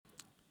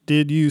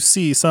Did you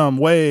see some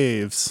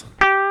waves?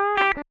 Fuck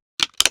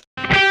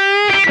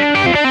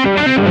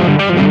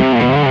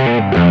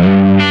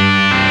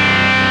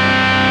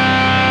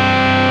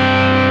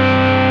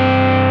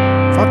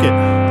it.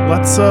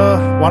 Let's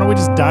why don't we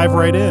just dive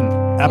right in?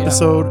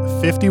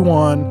 Episode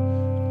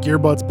 51,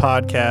 Gearbuds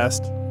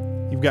Podcast.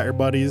 You've got your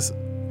buddies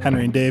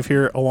Henry and Dave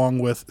here, along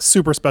with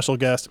super special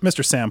guest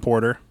Mr. Sam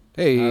Porter.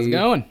 Hey, how's it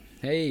going?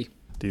 Hey.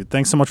 Dude,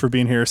 thanks so much for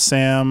being here.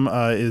 Sam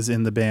is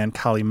in the band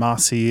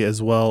Kalimasi,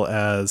 as well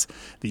as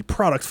the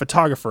product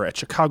photographer at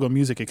Chicago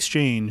Music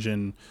Exchange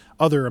and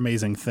other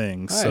amazing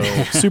things. So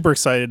super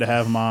excited to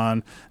have him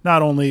on.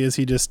 Not only is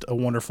he just a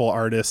wonderful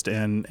artist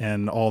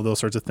and all those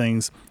sorts of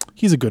things,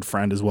 he's a good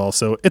friend as well.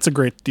 So it's a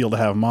great deal to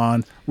have him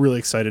on. Really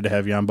excited to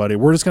have you on, buddy.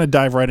 We're just going to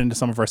dive right into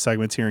some of our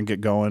segments here and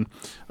get going.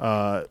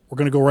 We're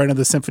going to go right into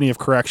the Symphony of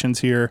Corrections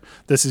here.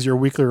 This is your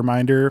weekly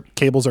reminder.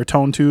 Cables are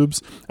tone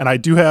tubes. And I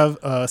do have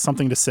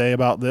something to say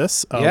about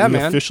this. We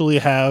officially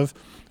have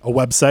a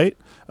website.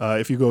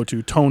 If you go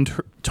to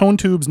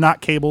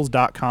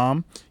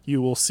tonetubesnotcables.com,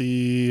 you will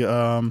see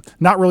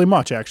not really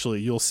much,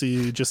 actually. You'll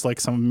see just like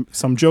some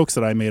jokes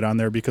that I made on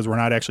there because we're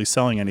not actually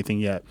selling anything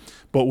yet,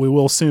 but we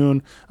will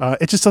soon.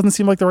 It just doesn't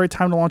seem like the right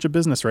time to launch a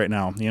business right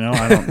now. You know,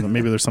 I don't.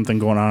 Maybe there's something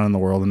going on in the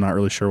world. I'm not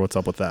really sure what's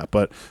up with that.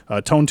 But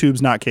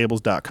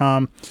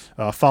tonetubesnotcables.com.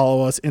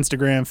 Follow us: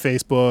 Instagram,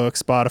 Facebook,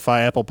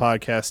 Spotify, Apple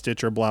Podcasts,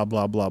 Stitcher, blah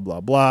blah blah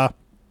blah blah.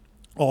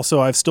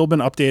 Also, I've still been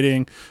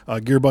updating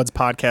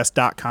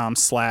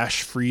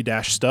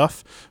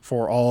gearbudspodcast.com/free-stuff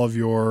for all of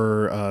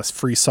your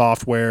free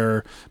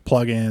software,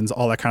 plugins,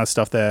 all that kind of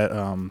stuff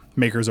that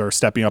makers are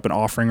stepping up and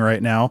offering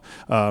right now.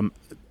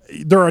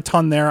 There are a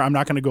ton there. I'm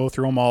not going to go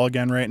through them all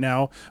again right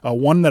now.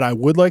 One that I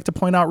would like to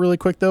point out really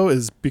quick, though,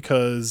 is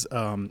because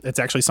it's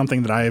actually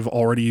something that I've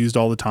already used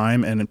all the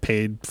time and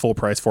paid full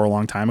price for a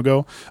long time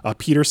ago.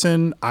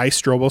 Peterson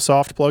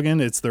iStrobosoft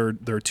plugin. It's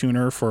their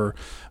tuner for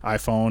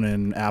iPhone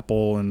and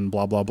Apple and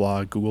blah, blah,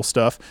 blah, Google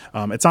stuff.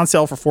 It's on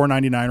sale for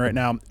 $4.99 right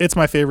now. It's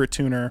my favorite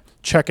tuner.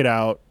 Check it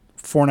out.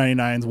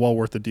 $4.99 is well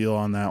worth the deal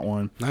on that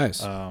one.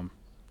 Nice.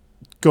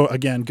 Go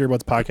again,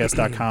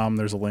 gearbudspodcast.com.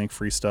 There's a link,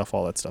 free stuff,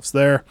 all that stuff's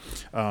there.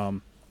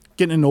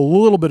 Getting into a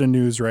little bit of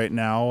news right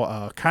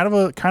now. Kind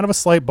of a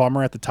slight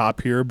bummer at the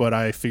top here, but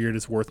I figured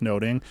it's worth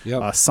noting.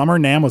 Yep. Summer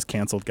NAMM was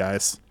canceled,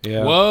 guys.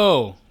 Yeah.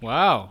 Whoa.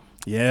 Wow.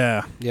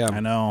 Yeah. Yeah. I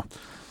know.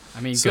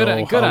 I mean, So,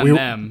 good on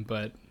them,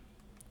 but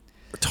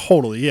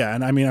Totally, yeah,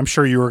 and I mean, I'm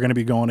sure you were going to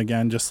be going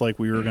again, just like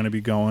we were going to be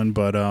going.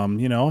 But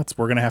you know,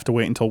 we're going to have to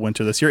wait until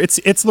winter this year.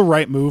 It's the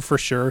right move for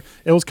sure.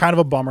 It was kind of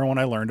a bummer when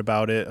I learned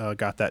about it.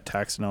 Got that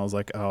text, and I was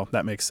like, oh,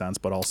 that makes sense,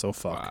 but also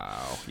fuck.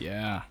 wow.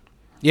 Yeah.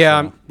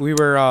 Yeah, we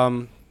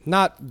were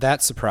not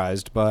that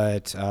surprised,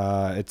 but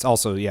it's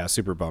also,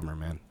 super bummer,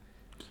 man.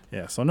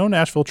 Yeah, so no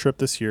Nashville trip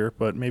this year,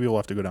 but maybe we'll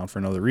have to go down for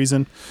another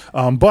reason.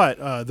 But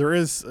there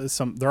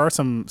are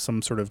some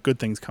sort of good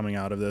things coming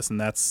out of this,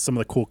 and that's some of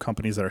the cool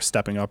companies that are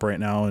stepping up right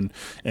now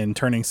and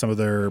turning some of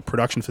their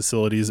production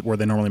facilities where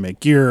they normally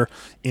make gear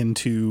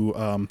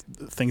into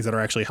things that are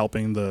actually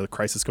helping the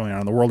crisis going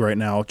on in the world right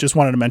now. Just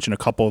wanted to mention a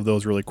couple of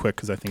those really quick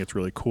because I think it's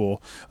really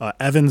cool.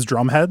 Evans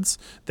Drumheads,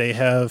 they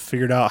have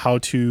figured out how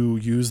to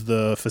use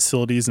the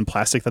facilities and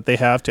plastic that they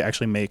have to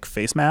actually make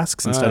face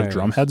masks instead of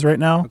drum heads right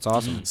now. That's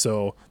awesome.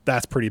 So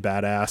that's pretty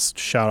badass.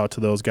 Shout out to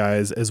those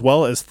guys, as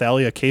well as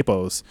Thalia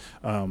Capos.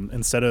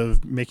 Instead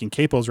of making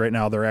capos right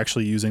now, they're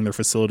actually using their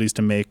facilities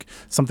to make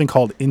something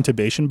called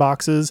intubation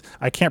boxes.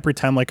 I can't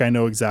pretend like I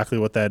know exactly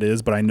what that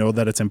is, but I know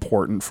that it's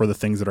important for the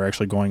things that are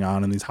actually going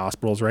on in these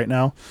hospitals right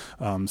now.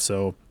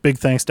 So big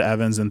thanks to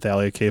Evans and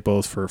Thalia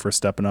Capos for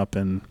stepping up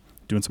and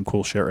doing some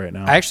cool shit right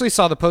now. I actually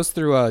saw the post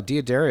through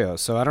Diodario,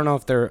 so I don't know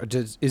if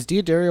is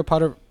Diodario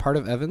part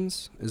of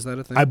Evans? Is that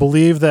a thing? I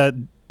believe that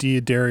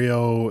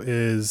Diodario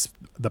is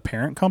the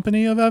parent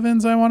company of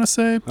Evans, I want to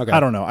say. Okay. I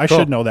don't know. I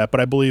should know that, but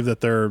I believe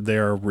that they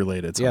are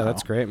related somehow. Yeah,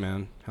 that's great,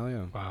 man. Hell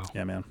yeah. Wow.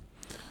 Yeah, man.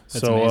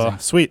 That's So amazing.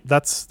 sweet.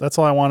 That's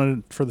all I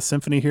wanted for the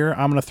symphony here.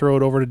 I'm going to throw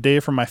it over to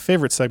Dave for my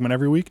favorite segment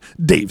every week,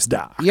 Dave's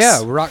Docs.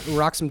 Yeah,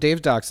 rock some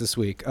Dave docs this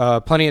week.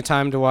 Plenty of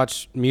time to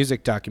watch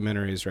music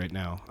documentaries right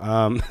now.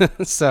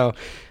 So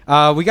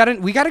we got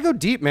to go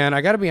deep, man.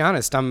 I got to be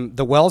honest.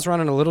 The well's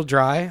running a little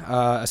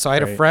dry. So I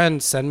had a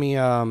friend send me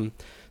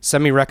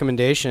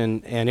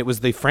recommendation, and it was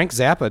the Frank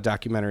Zappa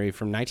documentary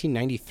from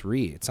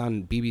 1993. It's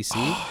on BBC.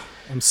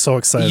 I'm so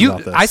excited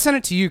about this. I sent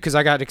it to you because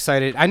I got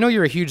excited. I know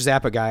you're a huge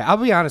Zappa guy. I'll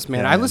be honest,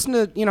 man. Yeah, I listened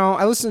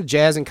to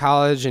jazz in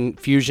college and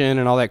fusion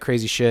and all that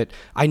crazy shit.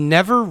 I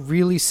never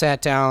really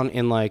sat down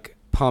and like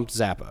pumped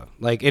Zappa.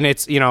 Like, and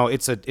it's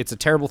a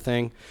terrible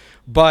thing,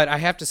 but I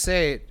have to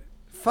say,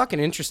 fucking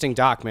interesting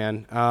doc,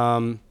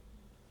 man.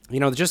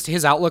 Just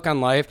his outlook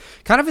on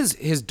life, kind of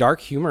his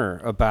dark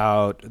humor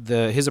about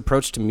his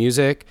approach to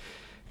music,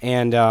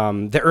 and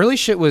the early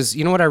shit was,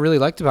 you know what I really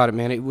liked about it,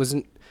 man. It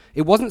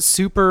wasn't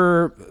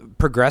super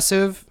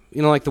progressive,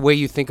 like the way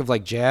you think of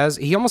like jazz.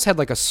 He almost had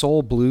like a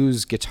soul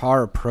blues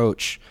guitar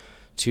approach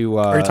to.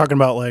 Are you talking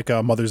about like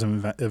Mothers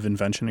of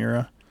Invention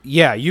era?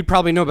 Yeah, you'd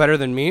probably know better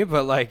than me,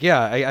 but like,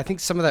 yeah, I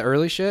think some of that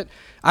early shit.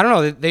 I don't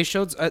know. They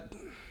showed.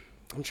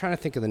 I'm trying to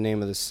think of the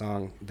name of this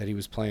song that he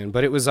was playing,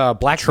 but it was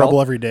Black Trouble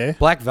Every Day.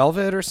 Black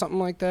Velvet or something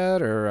like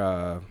that,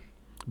 or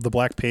The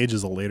Black Page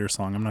is a later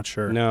song. I'm not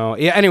sure. no.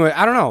 Yeah. Anyway,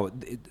 I don't know.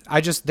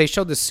 They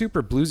showed this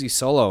super bluesy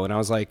solo, and I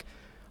was like,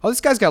 oh,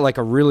 this guy's got like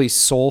a really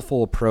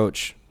soulful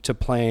approach to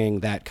playing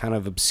that kind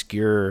of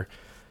obscure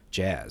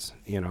jazz,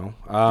 you know.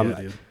 Yeah,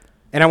 dude.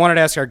 And I wanted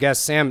to ask our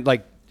guest Sam,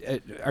 like,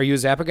 are you a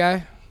Zappa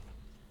guy?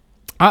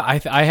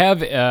 I have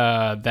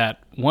that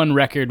one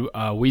record,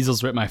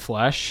 Weasels Rip My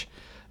Flesh.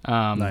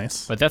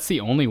 Nice. But that's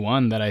the only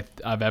one that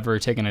I've ever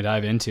taken a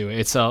dive into.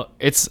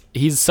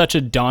 He's such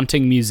a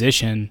daunting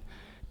musician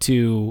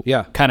to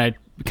kind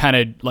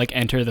of like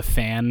enter the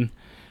fan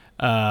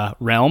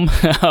realm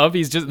of.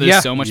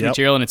 There's so much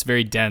material and it's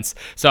very dense.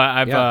 So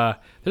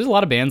there's a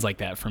lot of bands like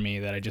that for me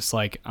that I just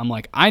like. I'm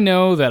like, I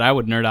know that I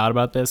would nerd out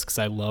about this because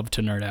I love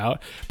to nerd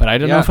out, but I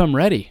don't know if I'm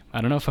ready.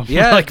 I don't know if I'm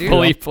like dude,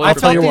 fully. I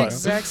felt the what.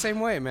 exact same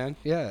way, man.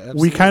 Yeah,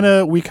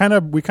 absolutely.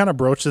 We kind of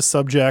broached this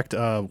subject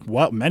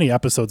many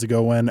episodes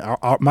ago when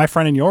my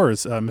friend and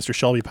yours, Mr.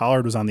 Shelby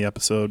Pollard, was on the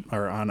episode,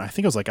 or on, I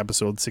think it was like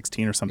episode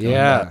 16 or something like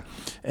that.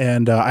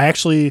 And I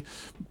actually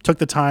took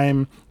the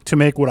time to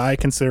make what I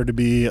consider to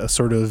be a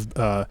sort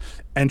of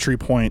entry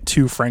point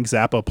to Frank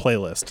Zappa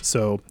playlist.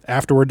 So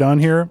after we're done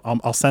here,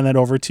 I'll send that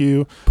over to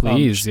you.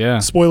 Please, yeah.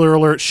 Spoiler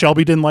alert,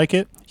 Shelby didn't like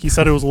it. He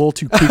said it was a little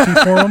too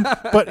kooky for him.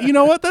 But you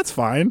know what? That's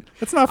fine.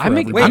 It's not for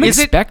everybody. I'm is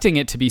it- expecting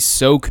it to be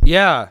so.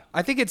 Yeah,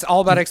 I think it's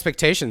all about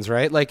expectations,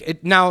 right?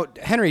 Like now,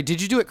 Henry,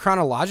 did you do it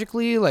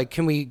chronologically? Like,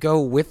 can we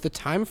go with the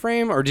time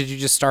frame, or did you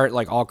just start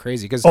like all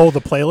crazy? Because Oh,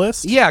 the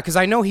playlist? yeah, because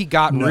I know he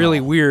got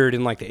really weird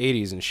in like the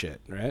 '80s and shit,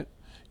 right?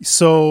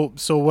 So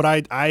what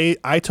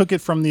I took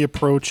it from the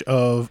approach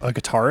of a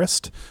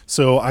guitarist.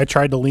 So I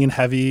tried to lean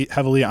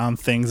heavily on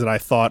things that I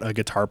thought a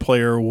guitar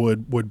player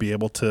would be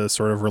able to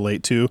sort of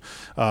relate to,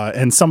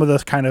 and some of the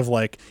kind of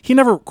like, he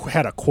never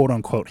had a quote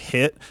unquote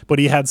hit, but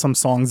he had some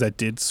songs that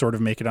did sort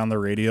of make it on the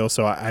radio.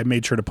 So I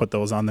made sure to put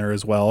those on there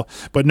as well.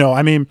 But no,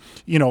 I mean,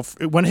 you know,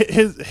 when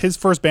his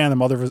first band,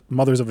 the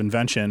Mothers of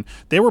Invention,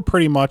 they were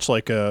pretty much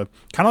like a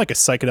kind of like a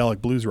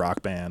psychedelic blues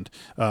rock band.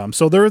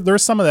 So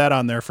there's some of that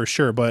on there for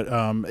sure. But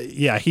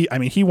yeah,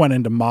 he went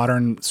into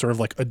modern sort of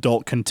like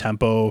adult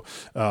contempo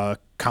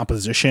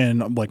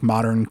composition, like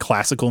modern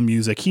classical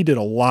music. He did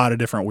a lot of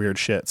different weird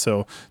shit.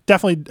 So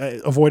definitely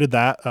avoided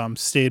that.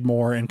 Stayed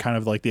more in kind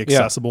of like the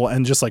accessible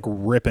and just like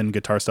ripping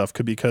guitar stuff,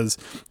 because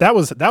that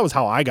was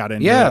how I got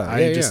into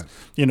it.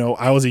 You know,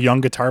 I was a young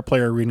guitar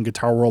player reading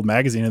Guitar World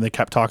magazine, and they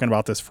kept talking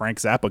about this Frank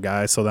Zappa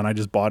guy. So then I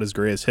just bought his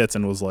greatest hits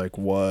and was like,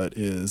 what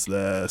is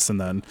this?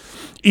 And then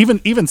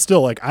even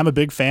still, like, I'm a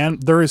big fan.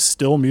 There is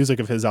still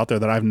music of his out there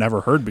that I've never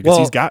heard, because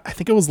he's got, I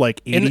think it was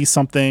like 80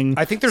 something.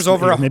 I think there's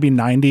over maybe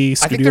 90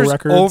 studio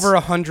records. Over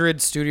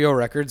 100 studio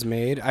records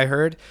made, I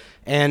heard,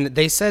 and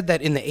they said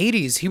that in the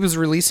 80s he was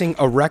releasing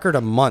a record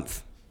a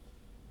month.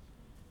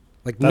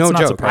 Like, That's no not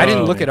joke. surprising. I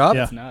didn't look it up,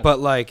 Yeah.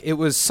 but like it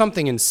was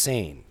something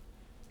insane.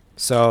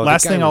 So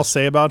last thing I'll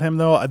say about him,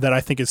 though, that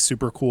I think is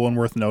super cool and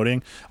worth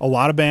noting, a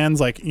lot of bands,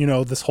 like, you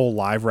know, this whole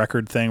live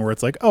record thing where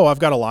it's like, oh, I've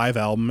got a live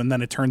album, and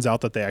then it turns out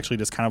that they actually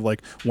just kind of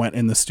like went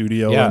in the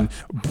studio and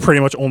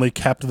pretty much only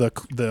kept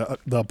the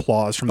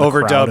applause from the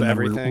Overdub crowd and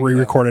everything, then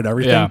re-recorded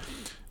everything. Yeah.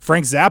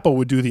 Frank Zappa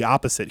would do the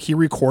opposite. He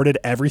recorded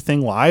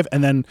everything live,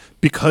 and then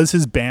because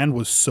his band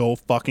was so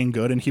fucking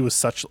good, and he was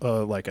such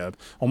like a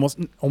almost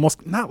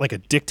not like a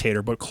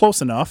dictator, but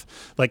close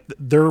enough, like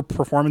their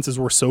performances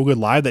were so good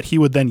live that he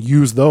would then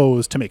use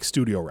those to make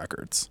studio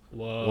records.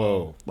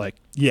 Whoa. Like,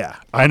 yeah,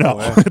 I know.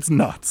 It's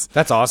nuts.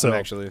 That's awesome, So,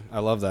 actually. I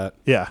love that.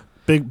 Yeah.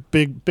 Big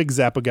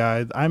Zappa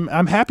guy.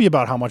 I'm happy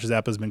about how much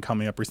Zappa's been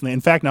coming up recently.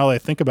 In fact, now that I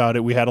think about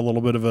it, we had a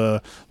little bit of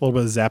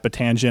Zappa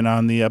tangent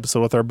on the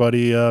episode with our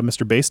buddy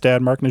Mr. Bass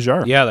Dad Mark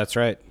Najjar. Yeah, that's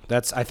right.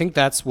 I think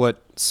that's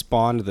what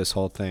spawned this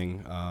whole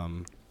thing. I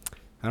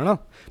don't know.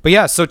 But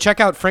yeah, so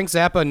check out Frank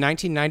Zappa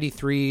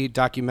 1993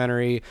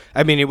 documentary.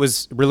 I mean, it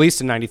was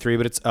released in 93,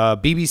 but it's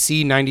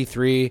BBC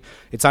 93.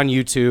 It's on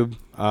YouTube.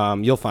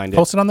 You'll find it.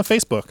 Post it on the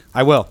Facebook.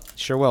 I will.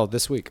 Sure will,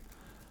 this week.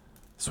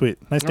 Sweet.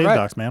 Nice Dave right.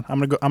 Docs, man. I'm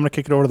gonna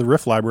kick it over to the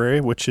Riff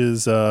Library, which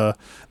is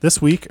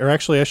this week, or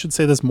actually I should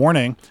say this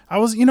morning. I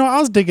was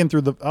digging through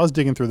the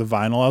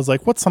vinyl. I was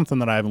like, what's something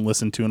that I haven't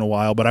listened to in a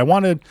while? But I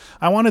wanted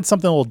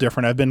something a little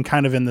different. I've been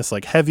kind of in this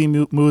like heavy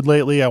mood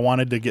lately. I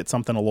wanted to get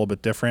something a little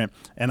bit different,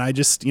 and I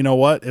just, you know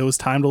what? It was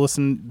time to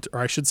listen, or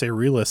I should say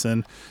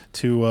re-listen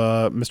to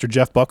Mr.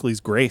 Jeff Buckley's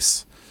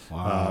Grace.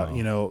 Wow.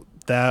 You know,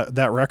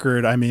 that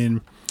record. I mean,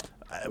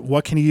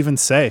 what can you even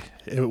say?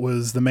 It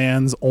was the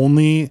man's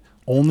only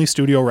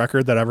studio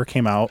record that ever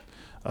came out.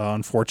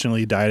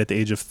 Unfortunately, he died at the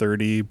age of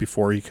 30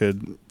 before he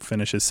could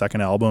finish his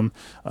second album.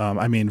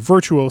 I mean,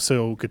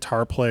 virtuoso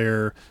guitar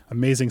player,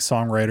 amazing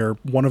songwriter,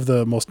 one of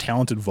the most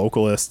talented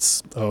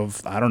vocalists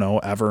of, I don't know,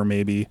 ever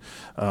maybe.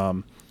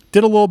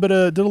 did a little bit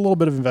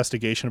of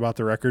investigation about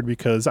the record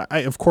because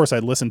of course I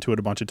listened to it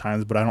a bunch of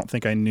times, but I don't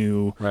think I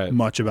knew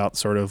much about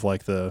sort of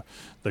like the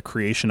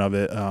creation of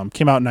it.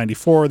 Came out in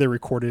 94. They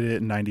recorded it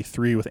in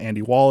 93 with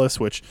Andy Wallace,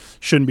 which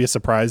shouldn't be a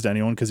surprise to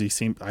anyone because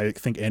I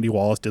think Andy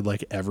Wallace did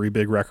like every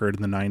big record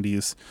in the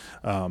 90s.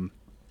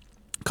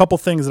 Couple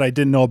things that I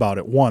didn't know about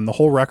it. One, the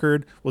whole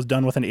record was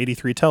done with an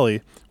 83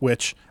 Tele,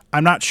 which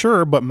I'm not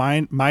sure, but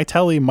my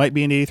Tele might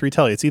be an 83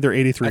 Tele. It's either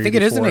 83 or 84. I think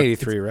it is an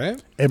 83,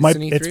 right?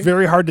 It's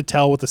very hard to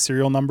tell with the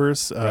serial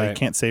numbers. You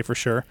can't say for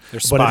sure.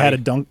 But it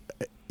had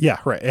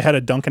it had a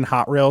Duncan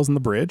Hot Rails in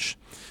the bridge,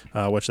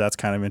 which that's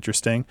kind of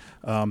interesting.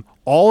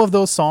 All of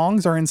those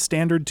songs are in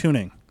standard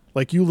tuning.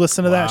 Like you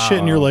listen to that shit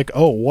and you're like,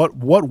 oh, what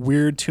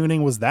weird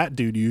tuning was that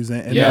dude using?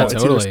 And it's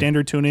either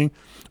standard tuning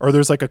or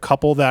there's like a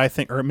couple that I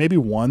think, or maybe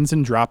one's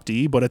in drop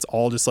D, but it's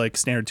all just like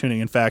standard tuning.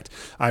 In fact,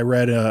 I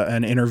read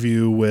an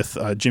interview with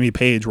Jimmy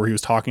Page where he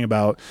was talking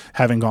about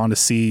having gone to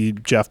see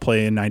Jeff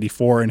play in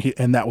 94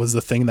 and that was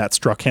the thing that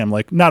struck him.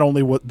 Like not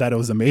only that it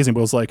was amazing, but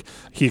it was like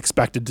he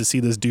expected to see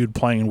this dude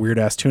playing in weird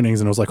ass tunings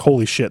and it was like,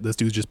 holy shit, this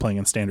dude's just playing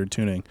in standard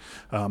tuning.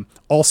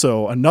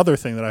 Also, another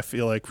thing that I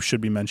feel like should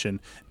be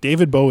mentioned,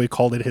 David Bowie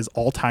called it his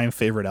all-time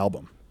favorite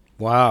album.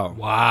 Wow.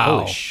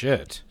 Holy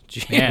shit.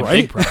 Man,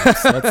 right? Big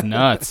props. That's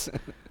nuts.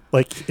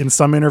 Like in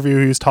some interview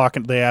he was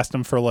talking, they asked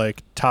him for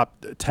like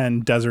top 10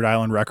 Desert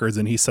Island records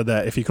and he said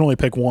that if he could only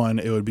pick one,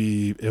 it would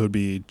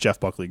be Jeff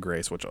Buckley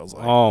Grace, which I was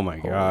like, oh my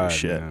god,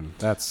 shit. Man.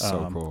 That's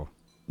so cool.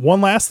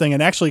 One last thing,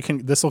 and actually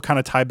this will kind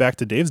of tie back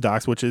to Dave's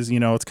docs, which is,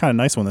 it's kind of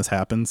nice when this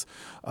happens.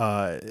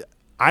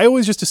 I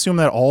always just assumed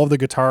that all of the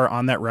guitar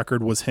on that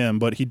record was him,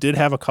 but he did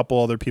have a couple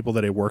other people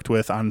that he worked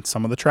with on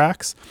some of the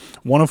tracks,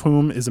 one of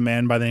whom is a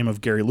man by the name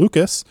of Gary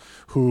Lucas,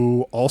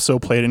 who also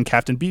played in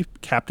Captain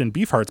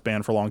Beefheart's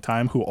band for a long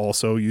time, who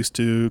also used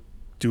to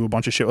do a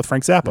bunch of shit with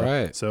Frank Zappa.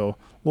 Right. So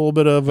a little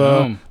bit of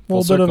a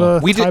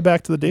tie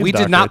back to the Dave. We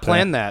did not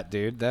plan there. that,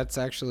 dude. That's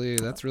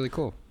really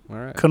cool. All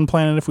right. Couldn't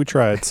plan it if we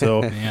tried.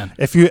 So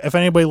if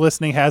anybody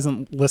listening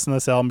hasn't listened to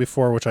this album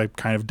before, which I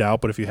kind of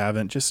doubt, but if you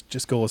haven't,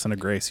 just go listen to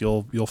Grace.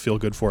 You'll feel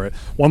good for it.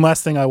 One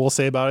last thing I will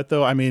say about it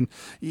though, I mean,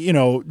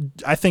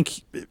 I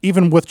think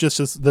even with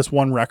just this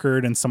one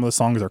record and some of the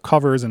songs are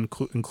covers,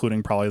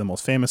 including probably the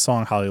most famous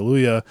song,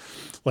 Hallelujah,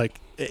 like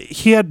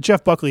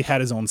Jeff Buckley had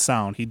his own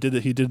sound. He did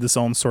this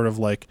own sort of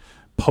like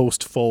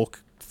post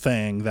folk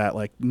thing that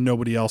like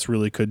nobody else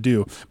really could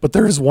do. But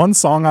there is one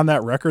song on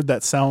that record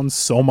that sounds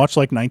so much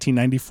like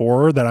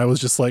 1994 that I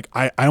was just like,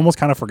 I almost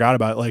kind of forgot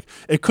about it. Like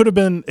it could have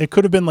been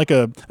like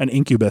an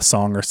Incubus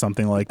song or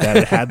something like that.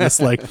 It had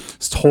this like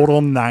total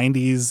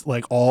 90s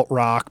like alt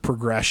rock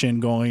progression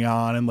going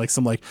on and like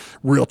some like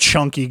real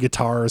chunky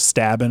guitars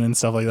stabbing and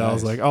stuff like that. Nice. I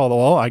was like, oh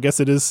well, I guess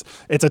it's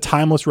a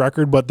timeless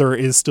record, but there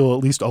is still at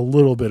least a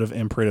little bit of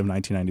imprint of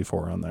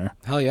 1994 on there.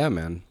 Hell yeah,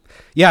 man.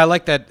 Yeah, I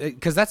like that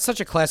because that's such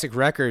a classic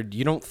record.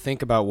 You don't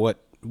think about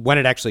when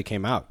it actually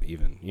came out,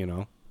 even.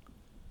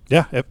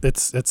 Yeah,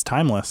 it's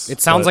timeless. It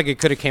sounds like it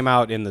could have came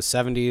out in the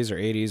 70s or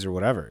 80s or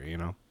whatever.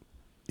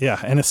 Yeah,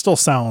 and it still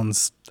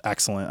sounds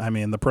excellent. I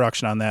mean, the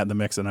production on that, the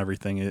mix and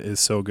everything is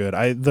so good.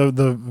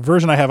 The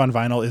version I have on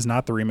vinyl is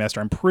not the remaster.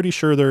 I'm pretty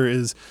sure there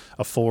is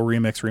a full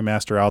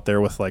remaster out there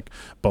with like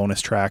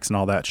bonus tracks and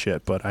all that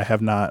shit, but I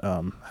have not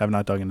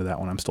dug into that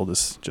one. I'm still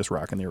just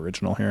rocking the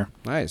original here.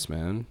 Nice,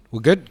 man. Well,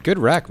 good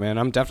rec, man.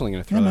 I'm definitely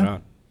gonna throw that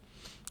out.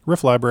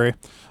 Riff Library.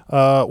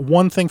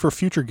 One thing for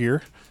future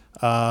gear.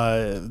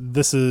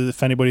 This is,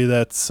 if anybody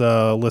that's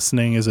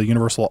listening is a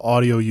Universal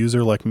Audio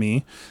user like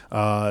me,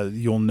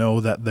 you'll know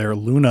that their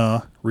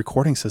Luna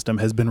recording system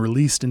has been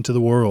released into the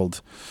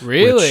world.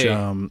 Really?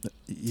 Which,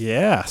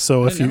 yeah.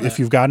 So if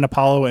you've got an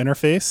Apollo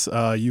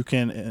interface, you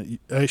can.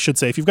 I should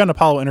say if you've got an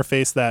Apollo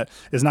interface that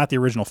is not the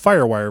original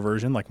FireWire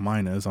version, like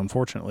mine is,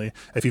 unfortunately.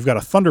 If you've got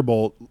a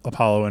Thunderbolt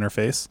Apollo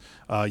interface,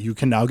 you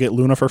can now get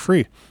Luna for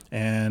free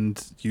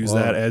and use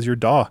that as your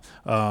DAW.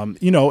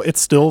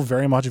 It's still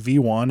very much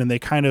V1, and they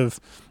kind of.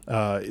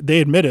 They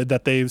admitted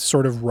that they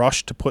sort of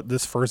rushed to put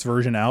this first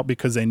version out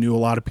because they knew a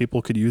lot of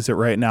people could use it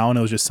right now, and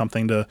it was just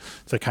something to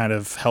kind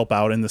of help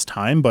out in this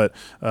time. But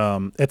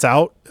it's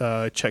out.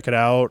 Check it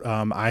out.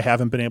 I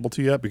haven't been able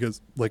to yet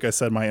because, like I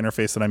said, my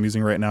interface that I'm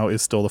using right now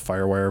is still the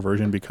FireWire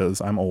version because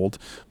I'm old.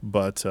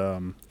 But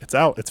it's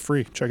out. It's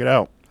free. Check it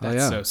out.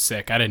 That's so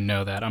sick. I didn't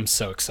know that. I'm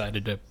so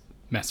excited to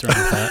mess around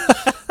with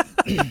that.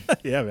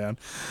 Yeah, man.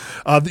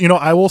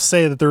 I will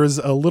say that there is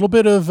a little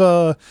bit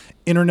of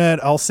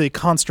internet, I'll say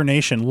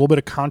consternation, a little bit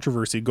of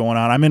controversy going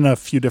on. I'm in a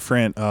few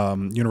different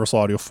Universal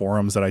Audio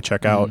forums that I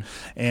check out,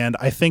 and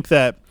I think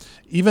that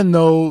even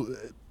though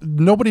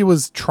nobody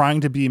was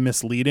trying to be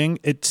misleading,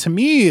 to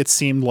me it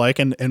seemed like,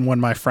 and when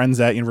my friends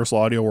at Universal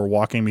Audio were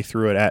walking me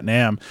through it at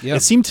NAMM,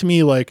 it seemed to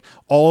me like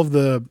all of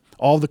the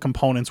all the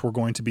components were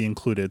going to be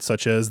included,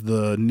 such as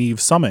the Neve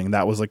summing.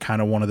 That was like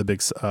kind of one of the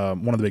big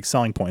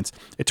selling points.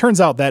 It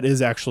turns out that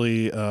is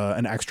actually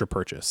an extra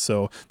purchase,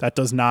 so that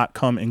does not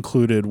come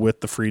included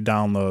with the free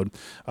download.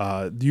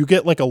 You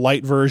get like a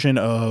light version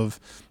of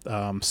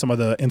some of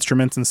the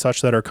instruments and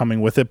such that are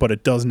coming with it, but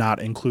it does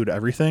not include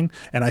everything.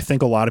 And I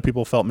think a lot of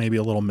people felt maybe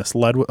a little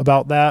misled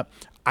about that.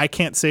 I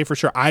can't say for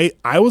sure. I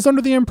was under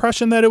the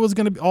impression that it was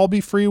going to all be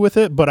free with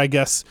it, but I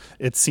guess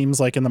it seems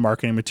like in the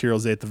marketing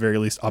materials they at the very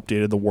least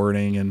updated the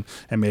wording and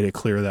made it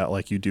clear that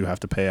like you do have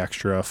to pay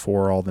extra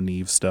for all the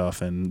Neve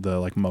stuff and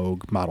the like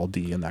Moog Model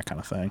D and that kind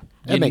of thing.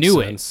 You knew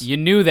it. You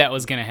knew that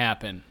was going to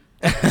happen.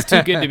 It's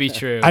too good to be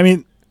true. I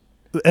mean,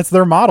 it's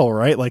their model,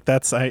 right? Like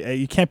that's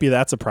you can't be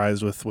that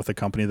surprised with a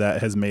company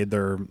that has made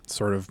their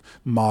sort of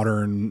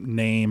modern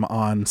name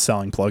on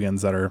selling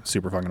plugins that are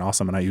super fucking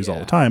awesome and I use all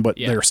the time, but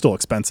they're still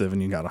expensive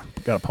and you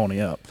gotta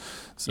pony up.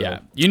 So, yeah,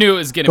 you knew it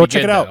was gonna be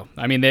check good, it out.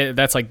 though. I mean,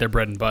 that's like their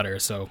bread and butter,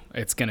 so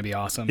it's gonna be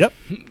awesome. Yep,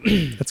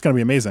 it's gonna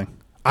be amazing.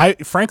 I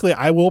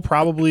will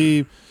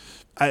probably.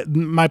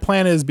 My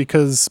plan is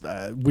because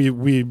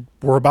we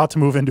were about to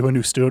move into a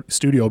new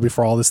studio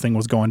before all this thing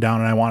was going down,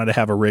 and I wanted to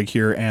have a rig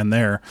here and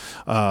there.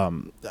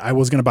 I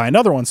was going to buy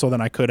another one so then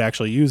I could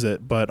actually use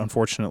it, but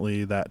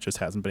unfortunately that just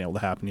hasn't been able to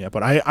happen yet.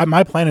 But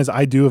my plan is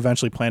I do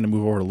eventually plan to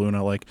move over to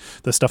Luna. Like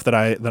the stuff that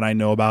I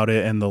know about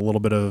it and the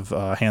little bit of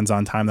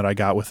hands-on time that I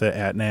got with it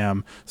at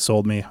NAMM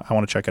sold me. I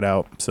want to check it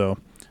out. So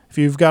if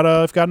you've got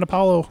an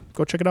Apollo,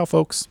 go check it out,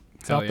 folks.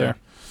 It's out there.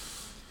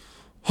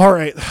 All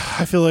right,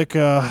 I feel like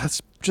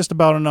it's just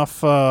about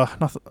enough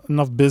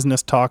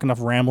business talk, enough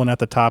rambling at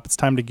the top. It's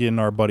time to get in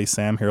our buddy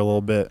Sam here a little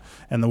bit.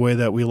 And the way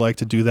that we like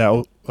to do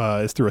that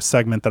is through a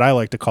segment that I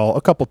like to call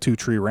a couple two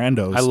tree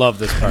randos. I love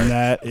this part. And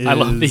that is I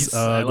love these.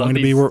 going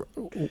to be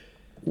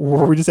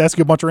where we just ask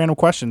you a bunch of random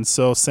questions.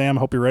 So Sam,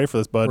 I hope you're ready for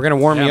this, bud. We're gonna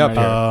warm you up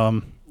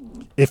here.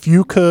 If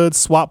you could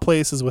swap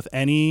places with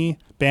any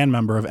band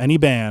member of any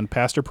band,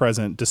 past or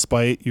present,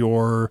 despite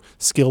your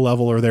skill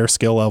level or their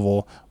skill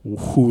level,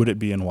 who would it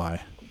be and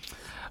why?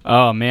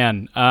 Oh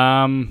man,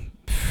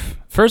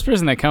 first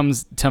person that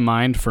comes to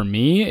mind for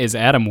me is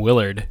Adam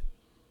Willard.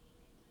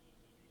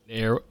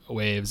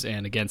 Airwaves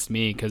and Against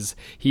Me, because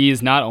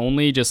he's not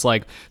only just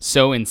like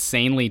so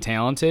insanely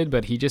talented,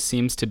 but he just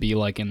seems to be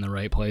like in the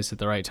right place at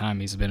the right time.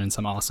 He's been in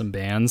some awesome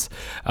bands.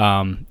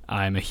 I'm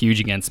a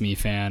huge Against Me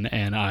fan,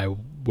 and I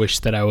wish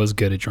that I was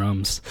good at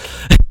drums.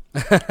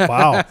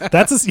 Wow,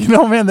 that's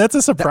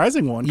a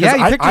surprising one. Yeah,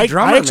 you picked a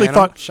drummer. I actually man.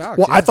 thought.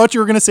 Shocked, I thought you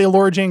were going to say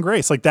Laura Jane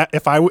Grace. Like that,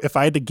 if I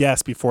had to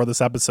guess before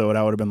this episode,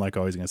 I would have been like,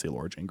 oh, he's going to say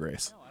Laura Jane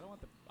Grace. No,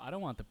 I don't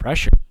want the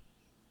pressure.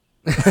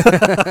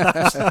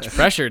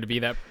 Pressure to be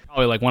that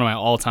probably like one of my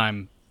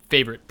all-time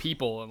favorite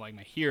people and like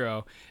my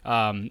hero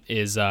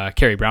is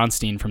Carrie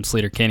Brownstein from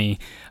Sleater-Kinney.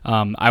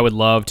 I would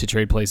love to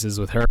trade places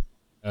with her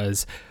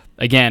because.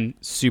 Again,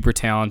 super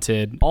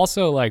talented.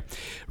 Also, like,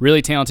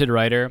 really talented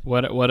writer.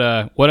 What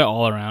an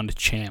all around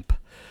champ.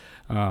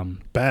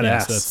 Badass. Yeah,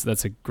 so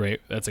that's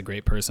a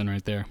great person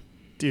right there,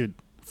 dude.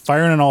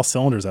 Firing on all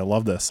cylinders. I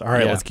love this. All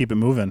right, let's keep it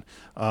moving.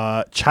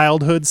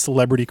 Childhood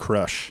celebrity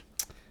crush.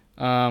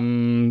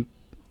 Somewhere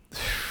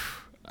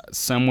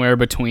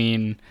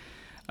between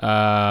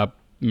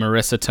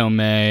Marissa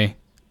Tomei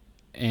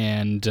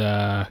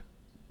and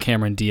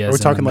Cameron Diaz. Are we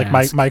talking like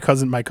my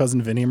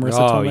cousin Vinny and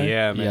Marissa Tomei? Oh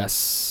yeah, man.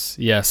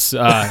 Yes.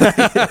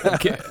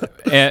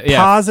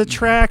 Pause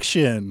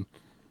attraction.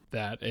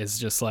 That is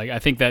just like, I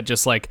think that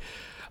just like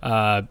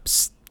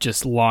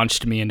just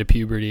launched me into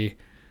puberty.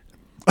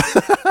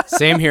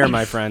 Same here,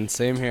 my friend.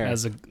 Same here.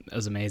 As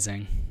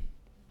amazing.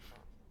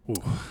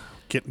 Ooh,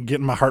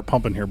 getting my heart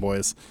pumping here,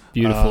 boys.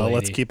 Beautiful.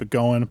 Let's keep it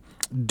going.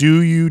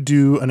 Do you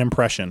do an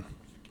impression?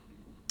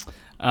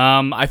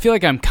 I feel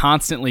like I'm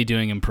constantly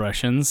doing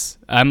impressions.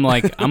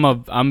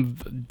 I'm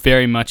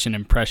very much an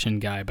impression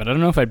guy, but I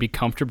don't know if I'd be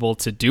comfortable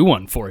to do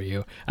one for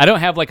you. I don't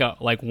have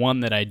like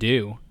one that I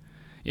do.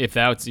 If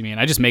that's what you mean,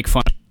 I just make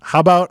fun. How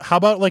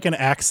about like an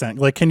accent?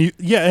 Like, can you?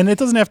 Yeah, and it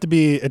doesn't have to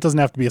be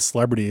a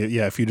celebrity.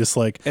 Yeah, if you just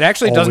like, it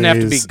actually doesn't have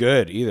to be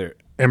good either.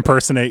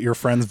 Impersonate your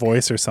friend's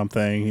voice or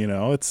something. You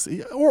know, it's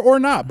or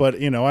not, but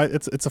you know,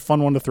 it's a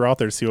fun one to throw out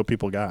there to see what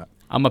people got.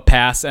 I'm a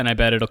pass, and I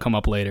bet it'll come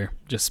up later.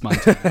 Just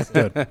spontaneous.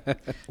 Good.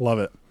 Love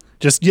it.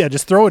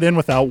 Just throw it in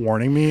without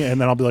warning me,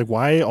 and then I'll be like,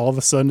 why all of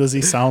a sudden does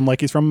he sound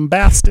like he's from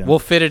Baston? We'll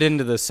fit it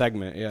into the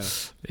segment, yeah.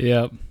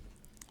 Yep.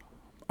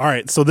 All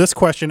right, so this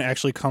question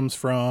actually comes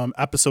from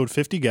episode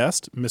 50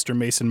 guest, Mr.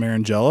 Mason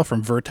Marangella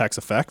from Vertex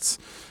Effects,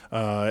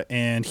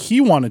 and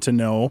he wanted to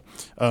know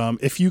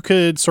if you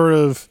could sort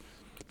of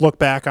look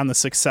back on the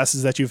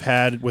successes that you've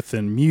had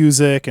within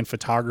music and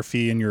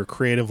photography in your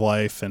creative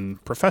life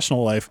and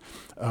professional life.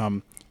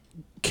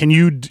 Can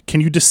you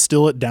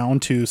distill it down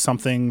to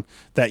something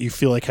that you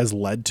feel like has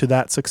led to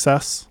that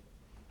success?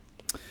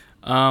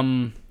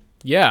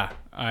 Yeah,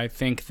 I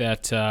think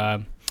that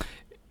a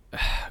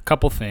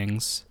couple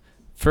things.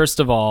 First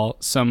of all,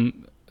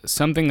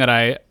 something that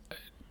I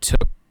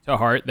took to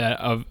heart that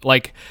of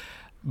like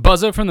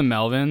Buzzo from the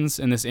Melvins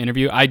in this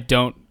interview, I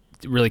don't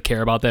really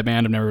care about that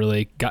band. I've never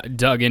really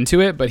dug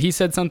into it, but he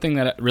said something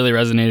that really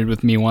resonated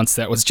with me once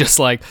that was just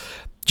like,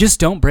 just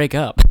don't break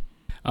up.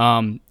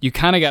 You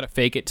kind of got to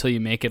fake it till you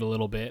make it a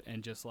little bit,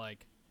 and just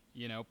like,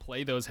 you know,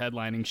 play those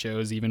headlining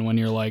shows even when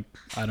you're like,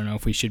 I don't know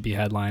if we should be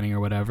headlining or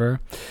whatever.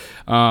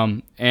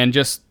 And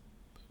just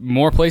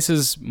more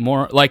places,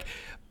 more like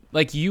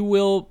you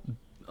will,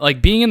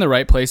 like, being in the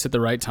right place at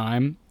the right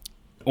time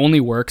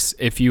only works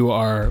if you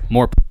are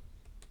more,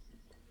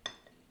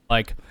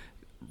 like,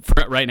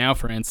 right now,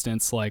 for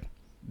instance, like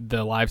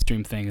the live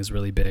stream thing is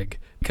really big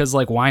because,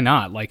 like, why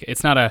not? Like,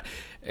 it's not a,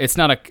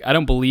 I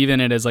don't believe in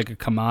it as like a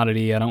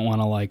commodity. I don't want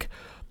to like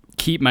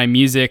keep my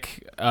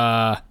music,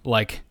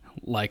 like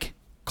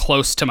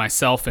close to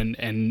myself and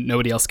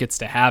nobody else gets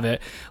to have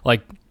it.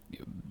 Like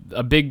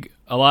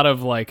a lot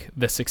of like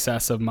the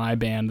success of my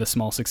band, the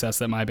small success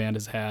that my band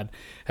has had,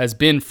 has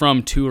been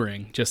from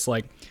touring. Just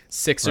like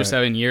 6 or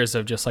 7 years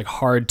of just like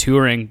hard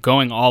touring,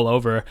 going all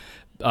over,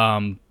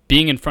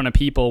 being in front of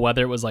people,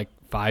 whether it was like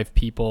 5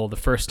 people the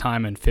first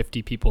time and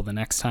 50 people the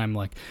next time.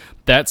 Like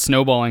that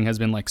snowballing has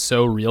been like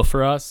so real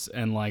for us,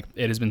 and like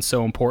it has been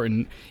so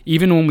important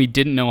even when we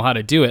didn't know how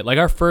to do it. Like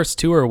our first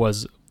tour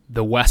was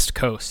the West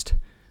Coast.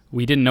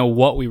 We didn't know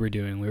what we were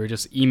doing. We were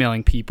just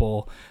emailing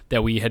people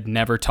that we had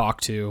never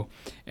talked to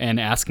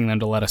and asking them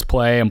to let us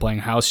play, and playing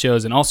house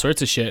shows and all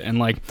sorts of shit. And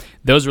like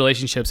those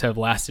relationships have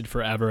lasted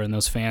forever, and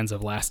those fans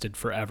have lasted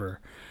forever.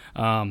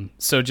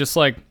 So just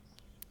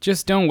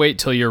don't wait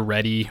till you're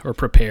ready or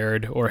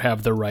prepared or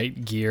have the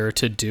right gear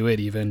to do it.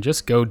 Even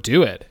just go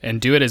do it, and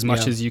do it as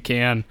much as you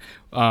can.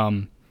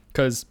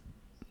 'Cause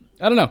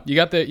I don't know, you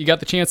got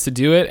the chance to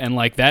do it. And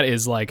like, that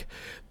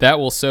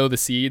will sow the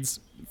seeds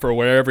for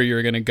wherever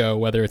you're going to go,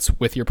 whether it's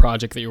with your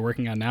project that you're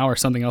working on now or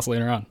something else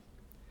later on.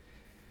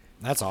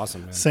 That's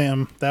awesome, man.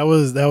 Sam, that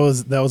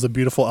was a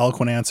beautiful,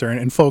 eloquent answer.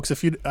 And folks,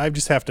 I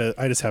just have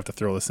to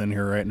throw this in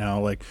here right now.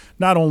 Like,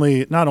 not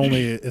only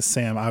is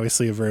Sam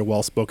obviously a very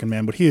well-spoken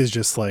man, but he is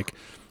just like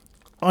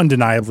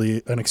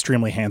undeniably an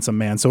extremely handsome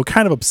man. So it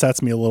kind of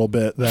upsets me a little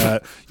bit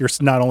that you're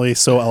not only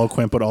so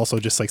eloquent, but also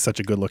just like such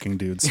a good-looking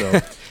dude. So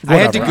I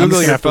had to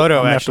Google your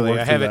photo. Actually,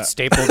 I have it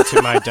stapled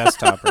to my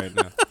desktop right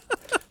now.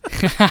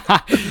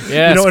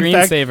 Yeah,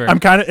 screensaver. I'm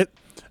kind of.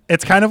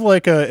 It's kind of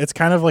like a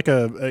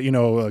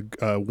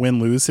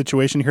win-lose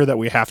situation here, that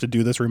we have to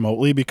do this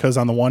remotely, because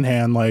on the one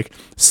hand, like,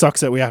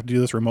 sucks that we have to do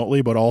this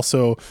remotely, but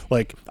also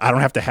like I don't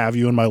have to have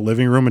you in my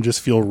living room and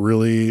just feel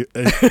really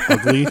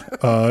ugly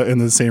in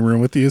the same room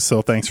with you.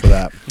 So thanks for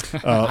that.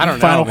 I don't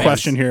know. Final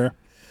question here.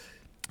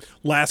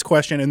 Last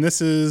question, and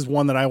this is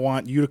one that I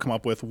want you to come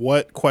up with.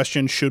 What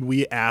question should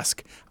we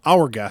ask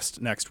our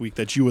guest next week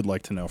that you would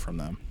like to know from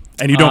them?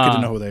 And you don't get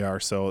to know who they are,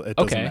 so it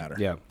doesn't matter.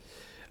 Yeah.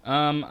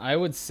 I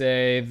would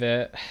say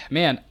that,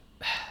 man,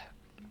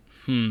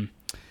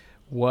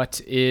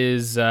 what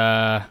is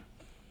there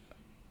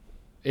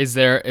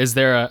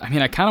a, I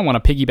mean, I kind of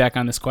want to piggyback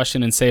on this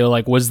question and say,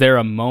 like, was there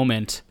a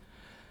moment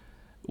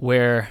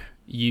where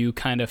you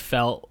kind of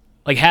felt,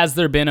 like, has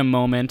there been a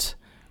moment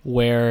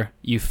where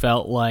you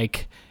felt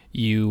like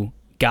you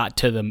got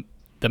to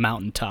the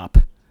mountaintop,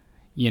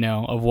 you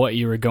know, of what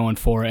you were going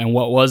for, and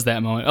what was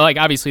that moment? Like,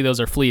 obviously those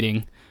are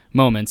fleeting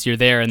moments. You're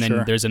there, and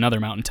then there's another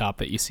mountaintop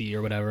that you see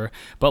or whatever.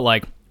 But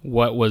like,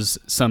 what was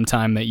some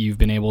time that you've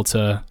been able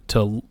to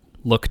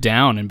look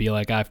down and be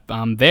like,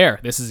 I'm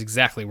there. This is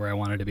exactly where I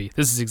wanted to be.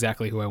 This is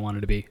exactly who I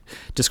wanted to be.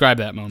 Describe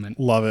that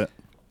moment. Love it.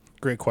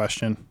 Great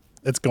question.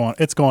 It's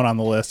going on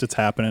the list. It's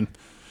happening.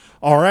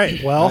 All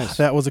right. Well, nice.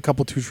 That was a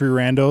couple 2 True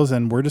Randos,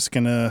 and we're just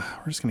gonna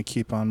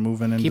keep on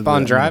moving into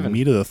the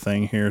meat of the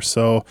thing here.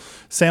 So,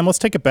 Sam, let's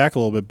take it back a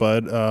little bit,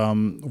 bud.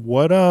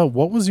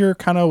 What was your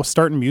kind of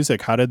start in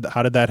music? How did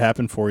that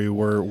happen for you?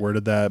 Where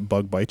did that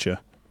bug bite you?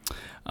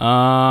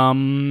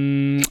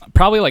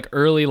 Probably like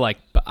early, like,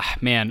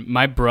 man,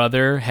 my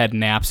brother had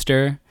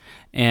Napster,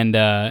 and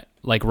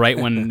like right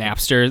when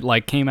Napster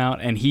like came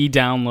out, and he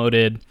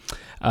downloaded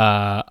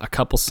a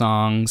couple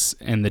songs,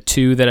 and the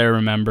 2 that I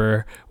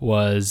remember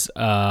was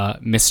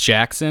Miss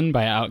Jackson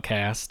by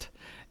Outkast,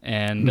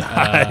 and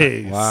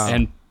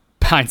and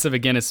Pints of a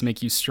Guinness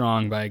Make You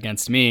Strong by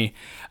Against Me.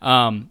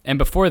 And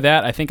before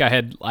that, I think I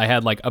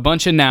had like a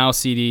bunch of Now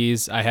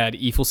CDs. I had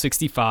Eiffel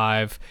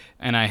 65,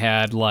 and I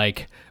had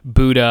like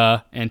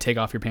Buddha and Take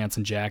Off Your Pants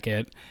and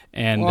Jacket,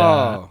 and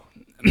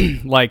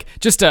like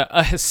just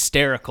a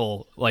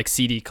hysterical like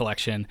CD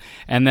collection.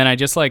 And then I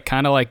just like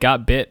kind of like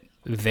got bit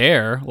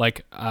there.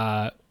 Like,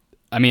 I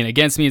mean,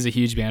 Against Me is a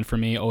huge band for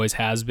me, always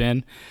has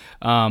been.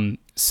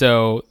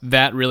 So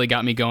that really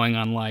got me going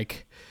on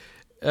like,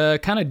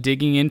 kind of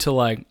digging into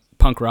like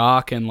punk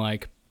rock, and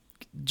like,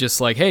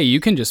 just like, hey, you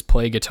can just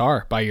play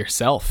guitar by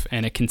yourself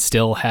and it can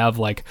still have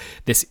like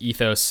this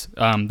ethos,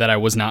 that I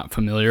was not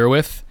familiar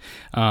with.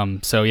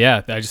 So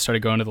yeah, I just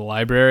started going to the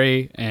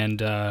library and,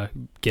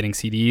 getting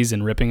CDs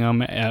and ripping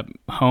them at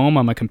home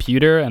on my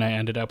computer. And I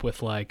ended up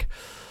with like,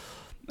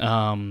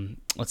 I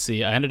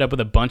ended up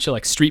with a bunch of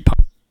like street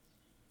punk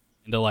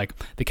into like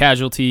The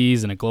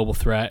Casualties and A Global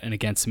Threat and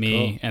Against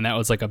Me. Cool. And that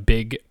was like a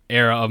big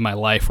era of my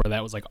life where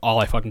that was like all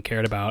I fucking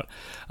cared about.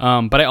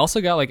 But I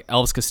also got like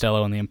Elvis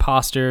Costello and the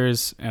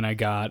Imposters, and I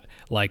got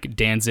like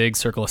Danzig,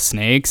 Circle of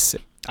Snakes.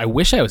 I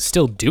wish I was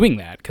still doing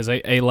that, because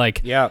I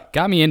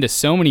got me into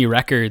so many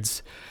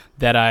records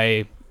that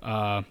I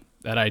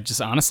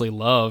just honestly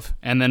love.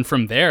 And then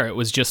from there, it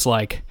was just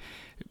like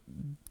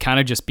kind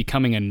of just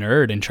becoming a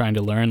nerd and trying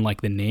to learn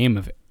like the name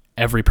of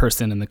every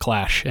person in the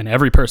Clash and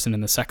every person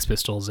in the Sex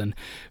Pistols, and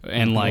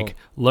like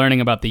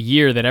learning about the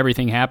year that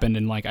everything happened.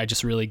 And like I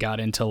just really got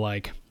into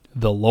like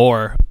the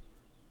lore.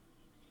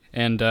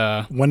 And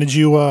when did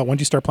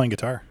you start playing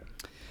guitar?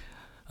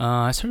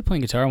 I started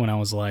playing guitar when I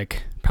was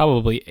like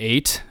probably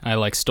 8. I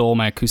like stole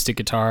my acoustic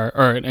guitar,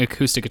 or an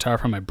acoustic guitar,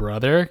 from my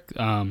brother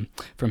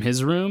from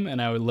his room,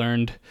 and I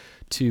learned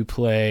to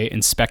play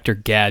Inspector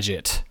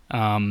Gadget.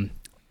 And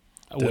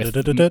that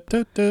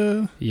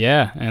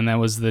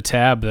was the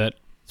tab that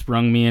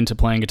sprung me into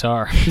playing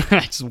guitar,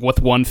 just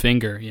with one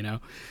finger, you know.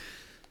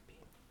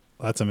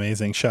 That's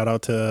amazing. Shout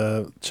out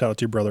to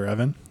your brother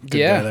Evan. Good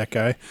guy, that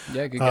guy.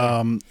 Yeah, good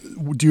guy.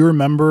 Do you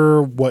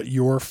remember what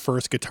your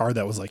first guitar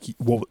that was like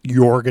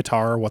your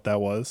guitar? What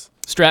that was?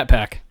 Strat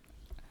Pack.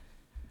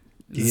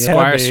 Yeah,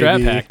 Squire baby.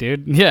 Strat Pack,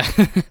 dude. Yeah.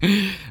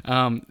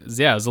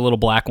 It was a little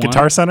black one.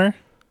 Guitar Center.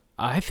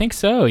 I think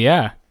so.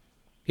 Yeah.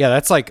 Yeah,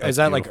 that's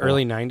beautiful. Like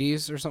early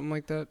 '90s or something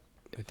like that?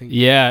 I think.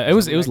 Yeah, it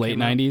was late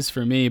 '90s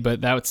for me, but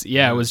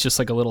it was just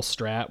like a little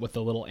Strat with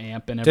a little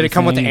amp and everything. Did it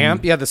come with the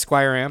amp? Yeah, the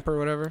Squire amp or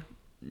whatever.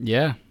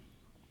 Yeah,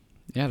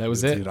 that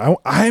was it.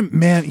 Dude,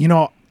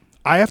 man,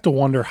 I have to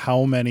wonder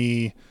how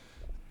many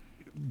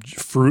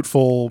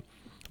fruitful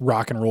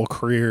rock and roll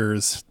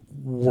careers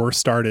were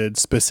started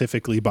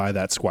specifically by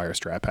that Squire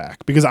Strat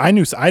Pack, because I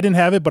knew I didn't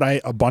have it,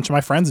 but a bunch of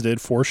my friends did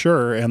for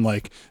sure. And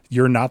like,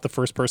 you're not the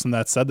first person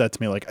that said that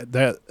to me. Like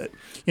that,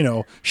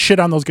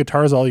 shit on those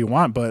guitars all you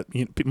want, but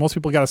most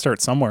people got to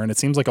start somewhere, and it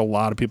seems like a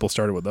lot of people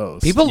started with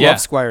those. People love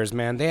Squires,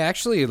 man. They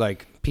actually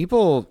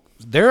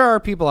there are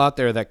people out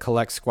there that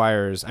collect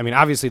Squires. I mean,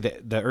 obviously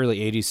the early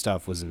 80s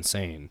stuff was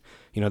insane.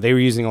 They were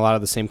using a lot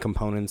of the same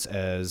components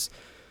as,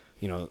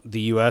 the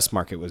US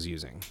market was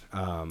using.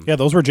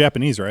 Those were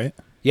Japanese, right?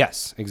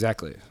 Yes,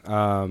 exactly.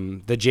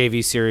 The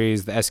JV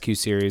series, the SQ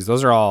series,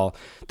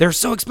 they're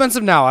so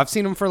expensive now. I've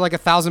seen them for like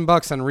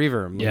 $1,000 on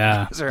Reverb.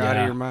 Yeah. Those are out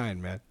of your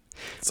mind, man.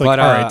 It's like,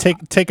 all right,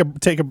 take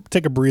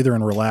a breather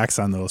and relax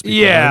on those people.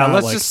 Yeah,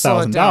 let's like just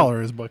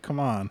 $1,000, but come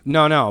on.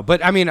 No,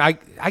 but I mean, I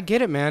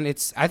get it, man.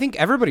 I think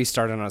everybody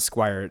started on a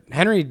Squire.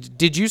 Henry,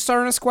 did you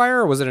start on a Squire,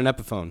 or was it an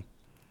Epiphone?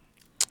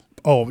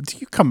 Oh,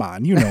 come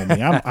on! You know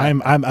me.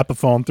 I'm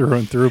Epiphone through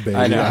and through, baby.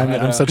 I know.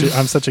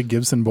 I'm such a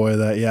Gibson boy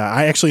that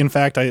I actually, in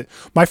fact,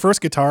 my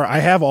first guitar. I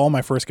have all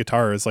my first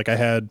guitars. Like I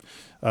had,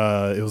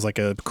 it was like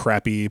a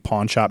crappy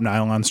pawn shop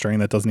nylon string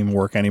that doesn't even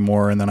work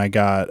anymore. And then I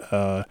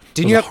got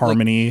Did you have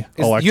Harmony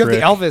electric. You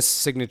have the Elvis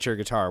signature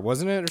guitar,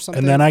 wasn't it, or something?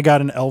 And then I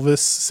got an Elvis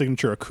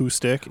signature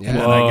acoustic, and then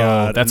I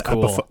got that's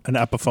cool. an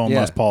Epiphone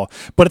Les Paul.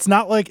 But it's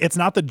not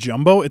the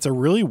jumbo. It's a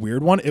really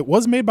weird one. It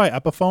was made by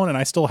Epiphone, and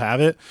I still have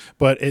it.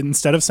 But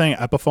instead of saying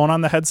Epiphone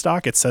on the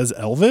headstock, it says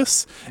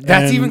Elvis.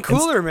 That's even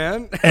cooler,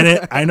 man.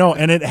 And I know,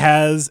 and it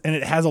has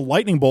a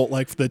lightning bolt,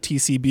 like the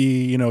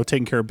TCB,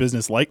 taking care of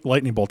business, like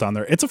lightning bolt on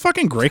there. It's a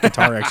fucking great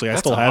guitar, actually. I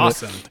still have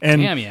awesome. it.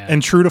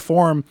 And true to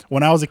form,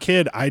 when I was a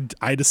kid, I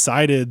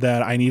decided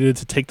that I needed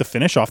to take the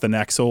finish off the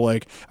neck. So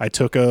like I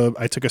took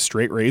a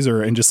straight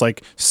razor and just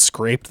like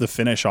scraped the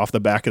finish off the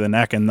back of the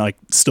neck, and like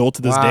still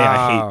to this day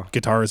I hate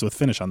guitars with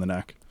finish on the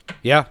neck.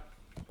 Yeah.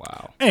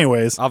 Wow.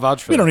 Anyways, I'll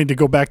vouch for we don't need to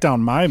go back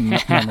down my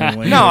memory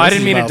lane. No, I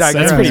didn't mean to digress.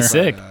 That's pretty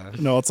sick.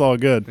 No, it's all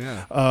good.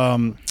 Yeah.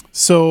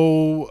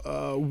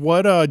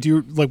 What do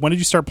you like? When did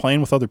you start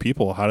playing with other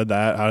people? How did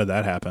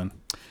that happen?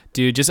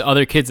 Dude, just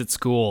other kids at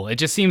school. It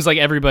just seems like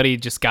everybody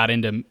just got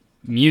into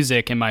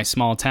music in my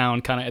small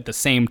town kind of at the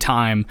same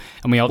time,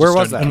 and we all Where just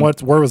was started. that?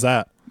 And where was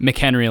that?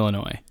 McHenry,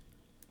 Illinois.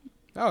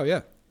 Oh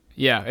yeah.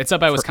 Yeah, it's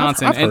up by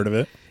Wisconsin. I've heard of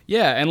it.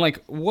 Yeah, and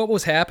like what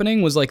was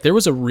happening was like there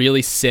was a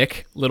really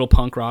sick little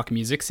punk rock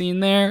music scene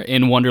there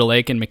in Wonder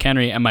Lake and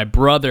McHenry, and my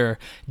brother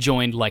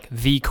joined like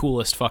the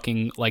coolest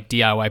fucking like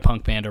DIY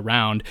punk band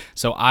around.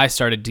 So I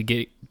started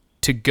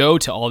to go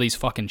to all these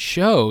fucking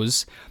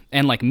shows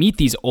and like meet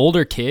these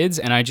older kids,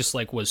 and I just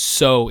like was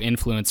so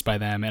influenced by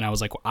them, and I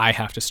was like, well, I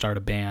have to start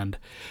a band.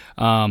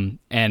 And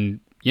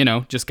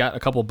just got a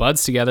couple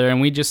buds together, and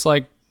we just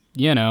like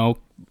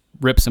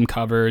rip some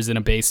covers in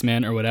a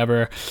basement or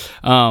whatever.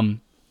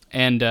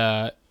 And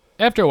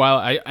after a while,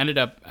 I ended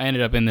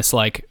up in this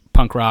like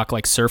punk rock,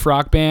 like surf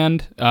rock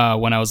band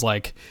when I was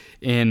like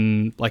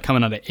in like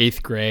coming out of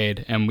 8th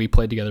grade, and we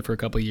played together for a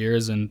couple of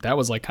years, and that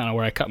was like kind of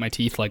where I cut my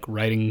teeth, like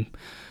writing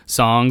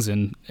songs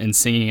and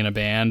singing in a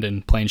band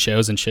and playing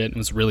shows and shit. It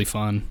was really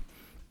fun.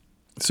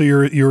 So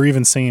you were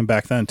even singing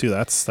back then too.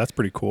 That's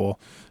pretty cool.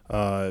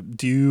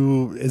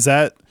 Is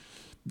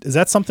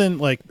that something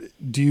like,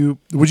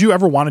 would you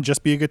ever want to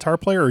just be a guitar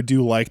player, or do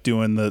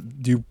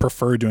you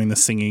prefer doing the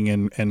singing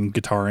and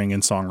guitaring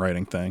and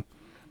songwriting thing?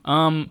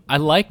 I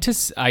like to.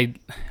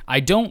 I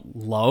don't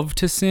love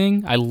to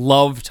sing. I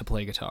love to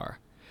play guitar.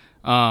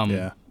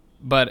 Yeah.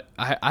 But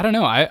I don't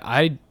know.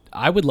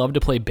 I would love to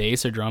play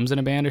bass or drums in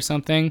a band or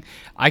something.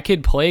 I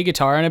could play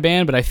guitar in a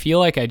band, but I feel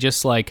like I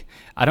just like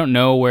I don't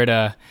know where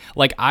to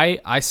like.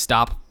 I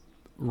stop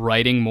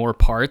writing more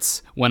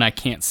parts when I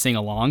can't sing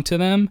along to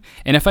them.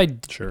 And if I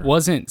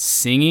wasn't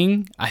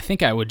singing, I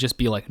think I would just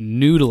be like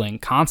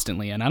noodling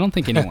constantly, and I don't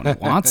think anyone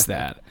wants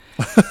that.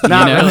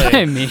 Not you know really. what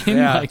I mean?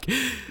 Yeah.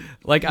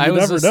 Like You I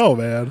was never know,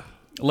 man.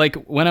 like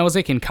when I was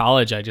like in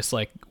college, I just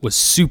like was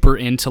super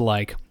into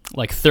like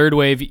third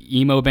wave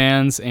emo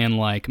bands and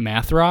like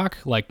math rock,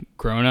 like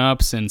Grown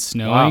Ups and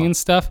Snowing and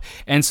stuff.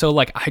 And so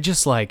like I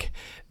just like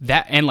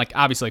that, and like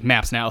obviously like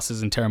Maps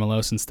Analysis and Terra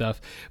Melos and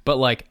stuff. But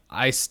like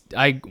I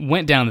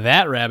went down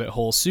that rabbit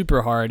hole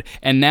super hard,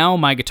 and now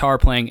my guitar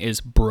playing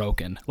is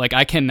broken. Like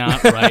I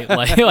cannot write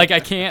like I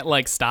can't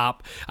like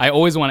stop. I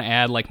always want to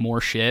add like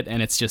more shit,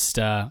 and it's just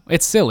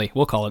it's silly.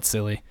 We'll call it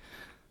silly.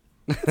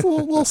 It's a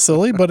little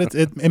silly, but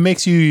it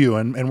makes you,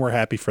 and we're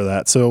happy for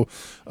that. So,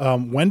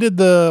 when did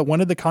the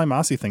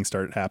Kalimasi thing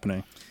start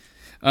happening?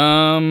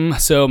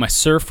 So my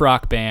surf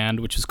rock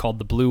band, which is called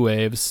the Blue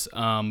Waves,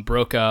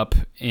 broke up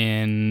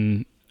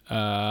in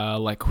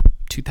like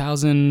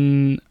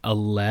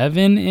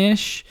 2011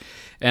 ish,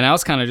 and I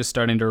was kind of just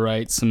starting to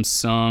write some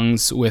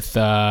songs with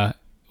the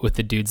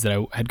dudes that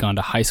I had gone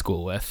to high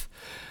school with,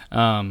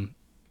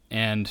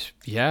 and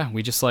yeah,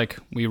 we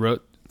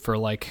wrote for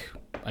like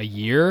a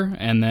year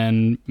and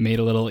then made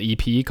a little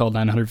EP called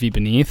 900 Feet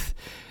Beneath,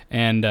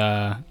 and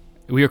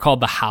we were called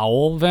The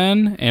Howl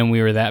then, and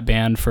we were that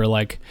band for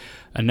like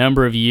a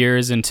number of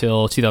years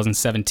until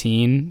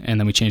 2017, and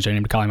then we changed our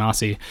name to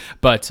Kalimasi.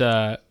 But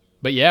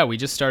yeah, we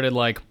just started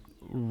like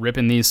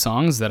ripping these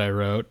songs that I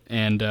wrote,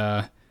 and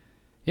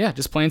yeah,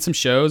 just playing some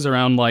shows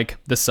around like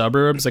the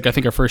suburbs. Like I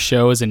think our first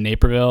show was in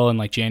Naperville in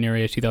like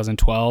January of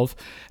 2012,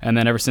 and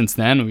then ever since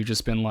then we've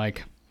just been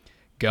like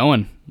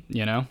going,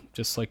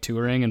 just like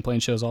touring and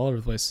playing shows all over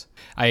the place.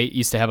 I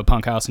used to have a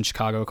punk house in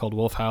Chicago called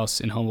Wolf House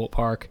in Humboldt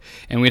Park,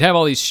 and we'd have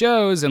all these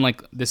shows, and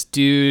like this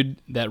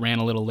dude that ran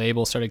a little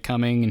label started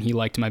coming, and he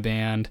liked my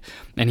band,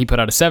 and he put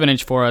out a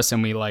 7-inch for us,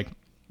 and we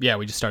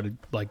just started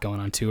like going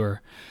on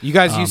tour. You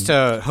guys used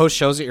to host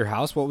shows at your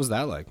house? What was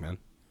that like, man?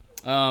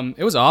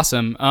 It was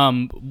awesome.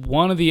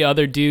 One of the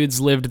other dudes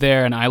lived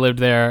there, and I lived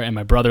there, and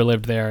my brother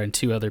lived there, and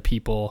 2 other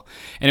people.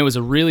 And it was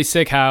a really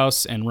sick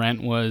house, and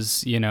rent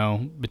was,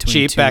 between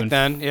cheap back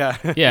then. Yeah.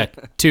 yeah,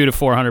 $200 to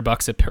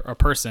 $400 a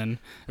person.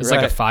 It was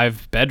like a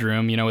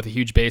 5-bedroom, with a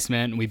huge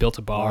basement, and we built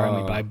a bar, and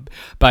we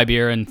buy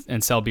beer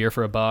and sell beer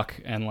for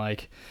 $1, and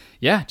like,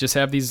 yeah, just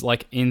have these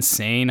like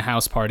insane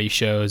house party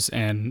shows,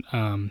 and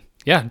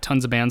yeah,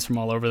 tons of bands from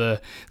all over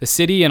the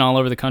city and all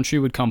over the country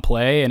would come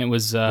play, and it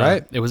was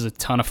it was a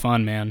ton of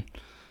fun, man.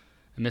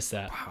 I miss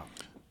that. Wow.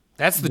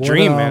 That's the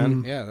dream,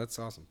 man. Yeah, that's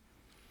awesome.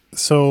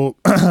 So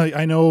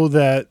I know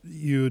that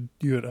you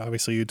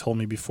obviously told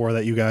me before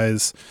that you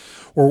guys,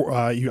 or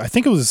I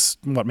think it was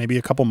maybe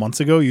a couple months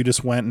ago, you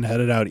just went and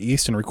headed out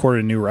east and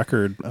recorded a new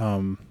record.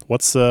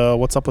 What's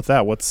up with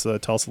that?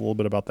 Tell us a little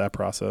bit about that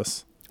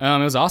process.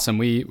 It was awesome.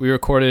 We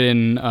recorded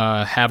in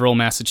Haverhill,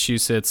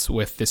 Massachusetts,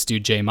 with this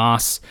dude Jay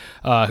Moss,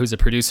 who's a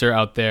producer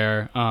out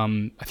there.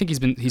 I think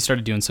he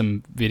started doing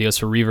some videos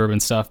for Reverb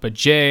and stuff. But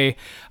Jay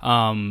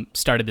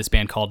started this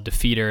band called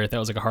Defeater. That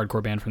was like a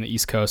hardcore band from the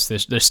East Coast.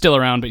 They're still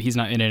around, but he's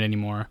not in it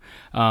anymore.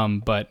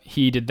 But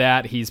he did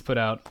that. He's put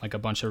out like a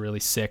bunch of really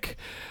sick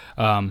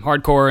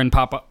hardcore and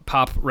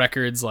pop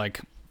records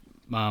like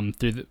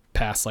through the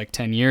past like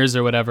 10 years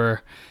or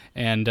whatever.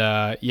 And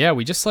yeah,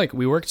 we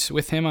worked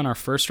with him on our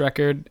first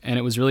record, and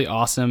it was really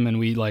awesome, and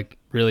we like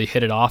really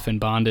hit it off and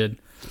bonded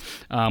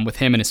with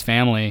him and his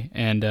family.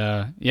 And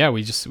yeah,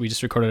 we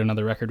just recorded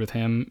another record with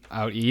him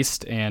out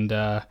east, and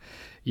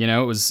it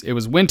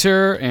was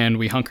winter, and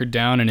we hunkered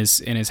down in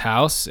his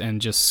house,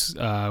 and just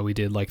we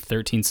did like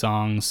 13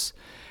 songs,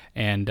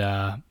 and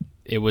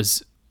it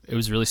was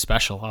really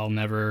special. I'll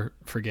never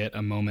forget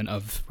a moment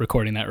of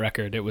recording that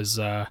record. It was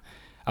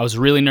I was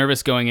really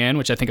nervous going in,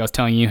 which I think I was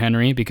telling you,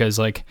 Henry, because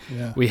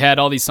we had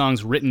all these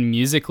songs written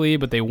musically,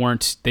 but they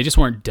just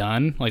weren't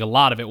done. Like a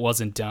lot of it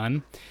wasn't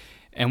done.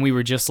 And we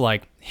were just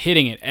like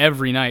hitting it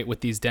every night with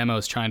these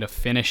demos, trying to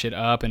finish it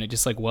up, and it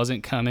just like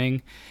wasn't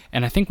coming.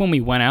 And I think when we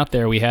went out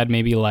there, we had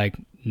maybe like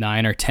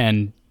 9 or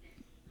 10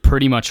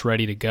 pretty much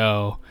ready to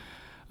go.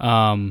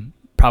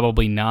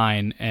 Probably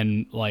 9,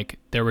 and like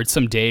there were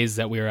some days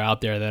that we were out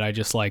there that I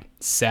just like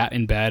sat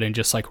in bed and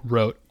just like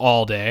wrote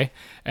all day,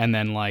 and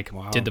then like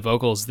did the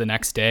vocals the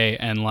next day.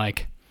 And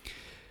like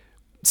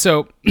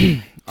so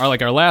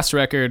our last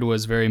record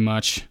was very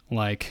much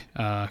like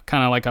kind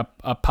of like a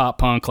pop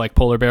punk like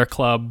Polar Bear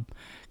Club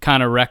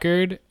kind of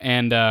record,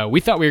 and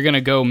we thought we were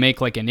gonna go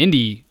make like an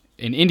indie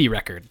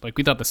record. Like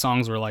we thought the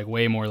songs were like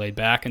way more laid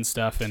back and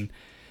stuff, and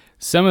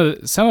some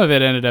of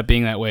it ended up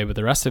being that way, but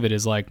the rest of it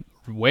is like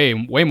way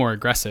more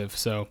aggressive.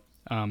 So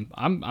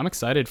I'm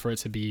excited for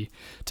it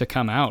to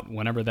come out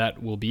whenever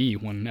that will be,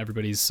 when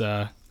everybody's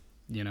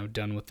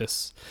done with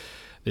this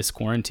this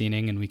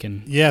quarantining and we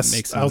can yes,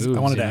 make some I moves,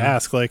 wanted to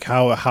ask, like,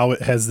 how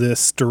has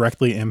this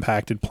directly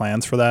impacted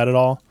plans for that at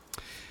all?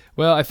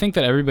 Well, I think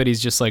that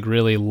everybody's just like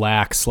really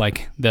lax,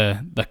 like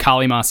the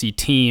Kalimasi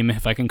team,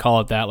 if I can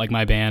call it that, like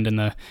my band and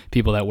the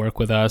people that work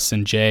with us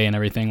and Jay and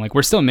everything. Like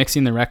we're still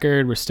mixing the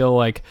record, we're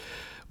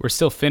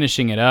still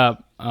finishing it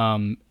up,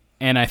 and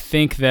I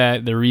think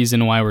that the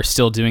reason why we're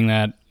still doing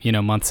that,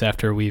 months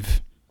after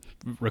we've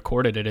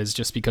recorded it, is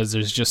just because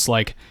there's just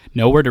like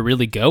nowhere to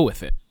really go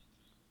with it.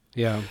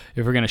 Yeah.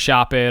 If we're gonna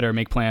shop it or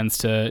make plans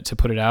to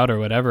put it out or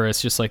whatever,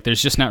 it's just like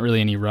there's just not really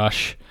any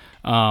rush.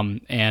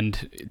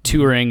 And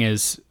touring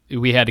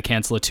we had to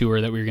cancel a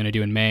tour that we were going to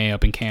do in May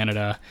up in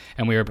Canada,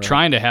 and we were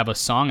trying to have a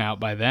song out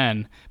by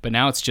then, but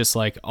now it's just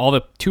like all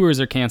the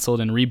tours are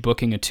canceled, and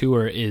rebooking a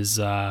tour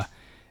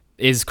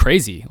is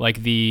crazy.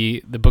 Like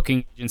the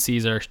booking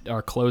agencies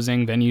are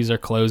closing, venues are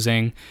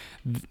closing.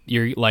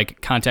 You're like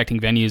contacting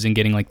venues and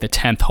getting like the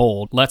 10th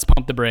hold. Let's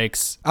pump the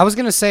brakes. I was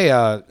going to say,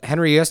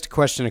 Henry, you asked a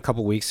question a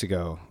couple weeks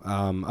ago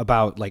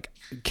about like,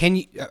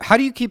 how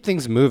do you keep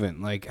things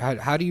moving? Like,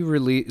 how do you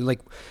really,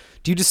 like,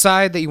 do you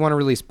decide that you want to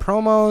release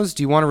promos?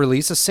 Do you want to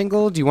release a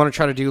single? Do you want to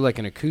try to do like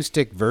an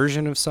acoustic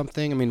version of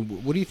something? I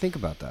mean, what do you think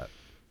about that?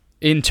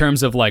 In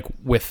terms of like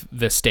with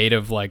the state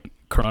of like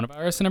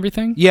coronavirus and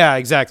everything? Yeah,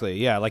 exactly.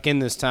 Yeah, like in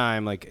this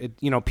time, like,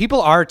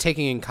 people are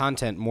taking in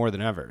content more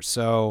than ever.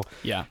 So,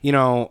 yeah,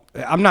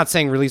 I'm not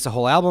saying release a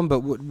whole album,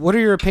 but what are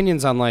your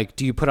opinions on like,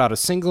 do you put out a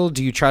single?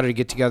 Do you try to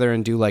get together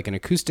and do like an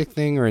acoustic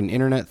thing or an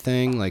internet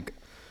thing? Like,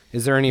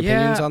 is there any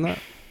opinions on that?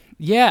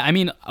 Yeah, I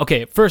mean,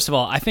 okay, first of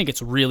all, I think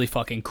it's really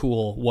fucking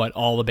cool what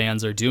all the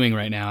bands are doing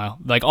right now.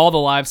 Like all the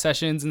live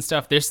sessions and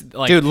stuff. There's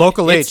like, dude,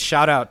 Local H,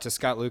 shout out to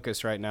Scott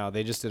Lucas right now.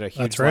 They just did a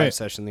huge live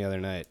session the other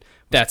night.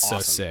 That's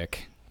awesome. So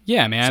sick.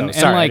 Yeah, man.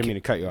 So, sorry, and like, I didn't mean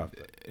to cut you off.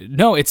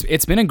 No,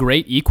 it's been a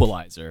great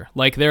equalizer.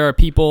 Like there are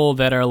people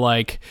that are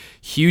like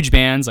huge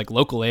bands like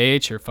Local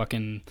H or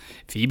fucking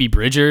Phoebe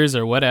Bridgers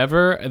or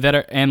whatever that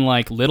are, and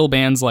like little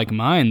bands like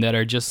mine that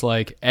are just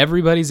like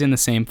everybody's in the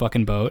same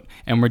fucking boat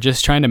and we're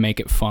just trying to make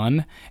it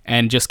fun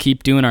and just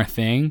keep doing our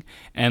thing.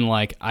 And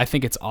like I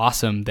think it's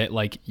awesome that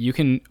like you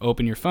can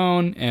open your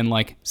phone and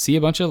like see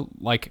a bunch of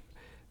like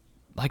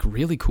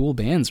really cool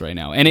bands right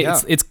now, and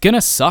it's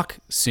gonna suck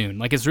soon.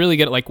 Like it's really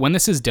good. Like when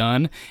this is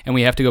done and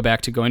we have to go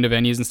back to going to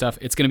venues and stuff,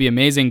 it's gonna be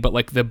amazing. But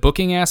like the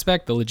booking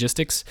aspect, the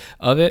logistics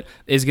of it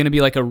is gonna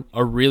be like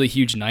a really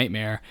huge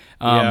nightmare.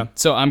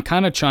 So I'm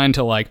kind of trying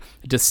to like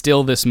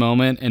distill this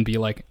moment and be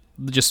like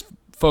just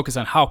focus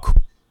on how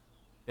cool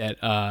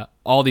that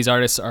all these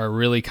artists are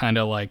really kind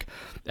of like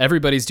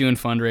everybody's doing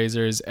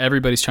fundraisers,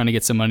 everybody's trying to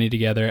get some money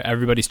together,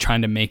 everybody's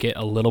trying to make it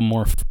a little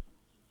more.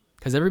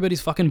 Because everybody's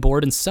fucking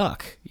bored and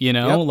stuck,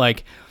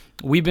 Like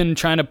we've been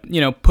trying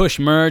to, push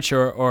merch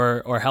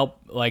or help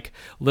like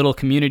little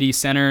community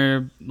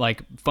center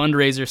like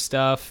fundraiser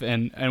stuff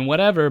and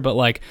whatever. But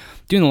like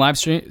doing the live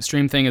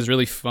stream thing is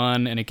really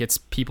fun and it gets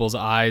people's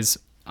eyes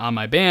on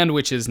my band,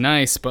 which is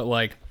nice. But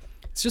like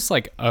it's just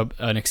like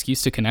an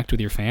excuse to connect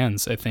with your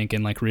fans, I think,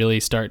 and like really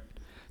start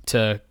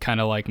to kind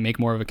of like make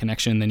more of a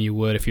connection than you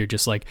would if you're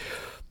just like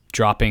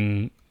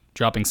dropping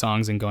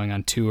songs and going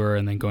on tour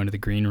and then going to the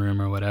green room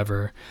or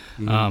whatever.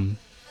 Mm-hmm.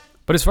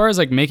 But as far as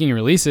like making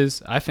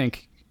releases, I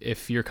think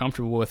if you're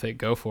comfortable with it,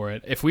 go for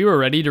it. If we were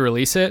ready to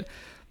release it,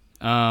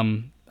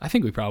 I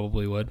think we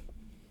probably would.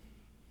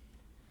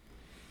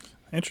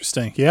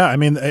 Interesting. Yeah, I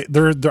mean, I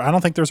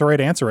don't think there's a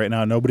right answer right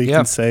now. Nobody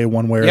can say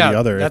one way or the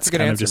other. That's it's a good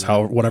kind answer, of just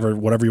how whatever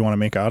you want to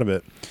make out of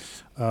it.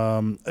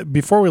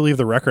 Before we leave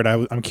the record,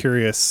 I'm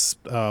curious.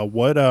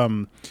 What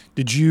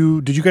did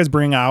you guys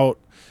bring out?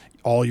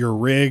 All your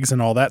rigs and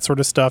all that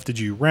sort of stuff? Did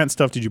you rent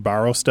stuff? Did you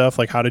borrow stuff?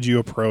 Like, how did you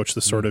approach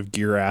the sort of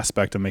gear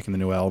aspect of making the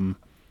new album?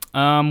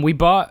 We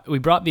brought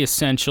the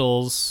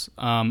essentials.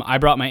 I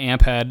brought my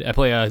amp head. I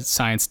play a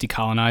Science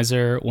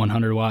Decolonizer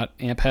 100 watt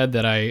amp head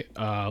that I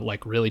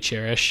like really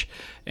cherish,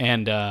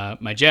 and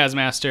my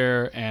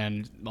Jazzmaster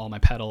and all my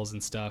pedals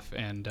and stuff.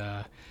 And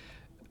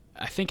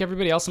I think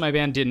everybody else in my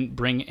band didn't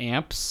bring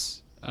amps.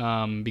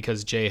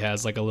 Because Jay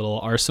has like a little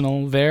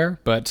arsenal there,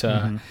 but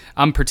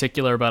I'm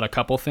particular about a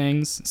couple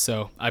things,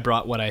 so I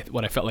brought what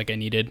I felt like I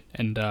needed,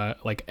 and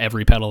like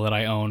every pedal that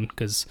I own,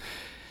 because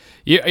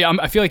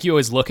I feel like you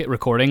always look at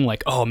recording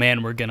like, oh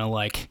man, we're gonna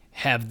like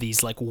have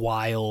these like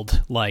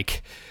wild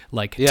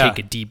take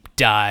a deep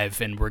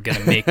dive and we're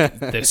gonna make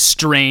the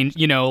strange,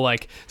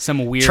 like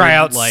some weird try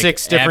out like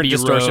 6 different Abbey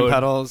distortion Road.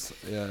 pedals.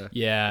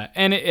 Yeah,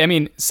 and I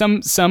mean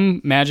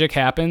some magic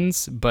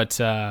happens, but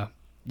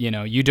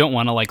you don't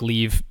want to like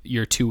leave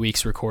your 2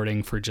 weeks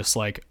recording for just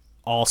like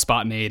all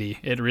spontaneity.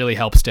 It really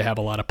helps to have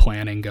a lot of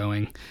planning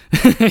going,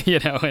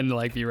 and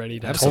like be ready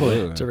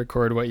to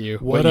record what you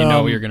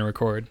know you're going to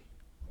record.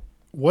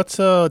 What's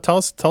tell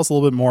us a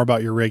little bit more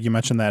about your rig. You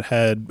mentioned that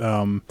head.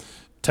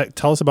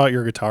 Tell us about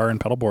your guitar and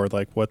pedal board.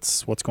 Like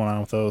what's going on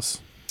with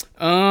those?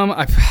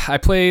 I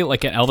play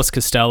like an Elvis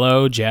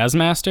Costello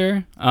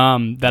Jazzmaster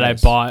that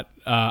nice. I bought.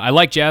 I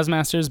like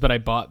Jazzmasters, but I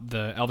bought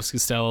the Elvis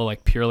Costello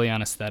like purely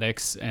on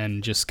aesthetics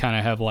and just kind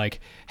of have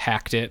like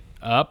hacked it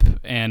up.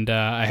 And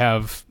I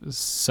have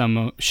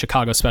some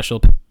Chicago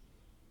special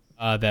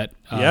that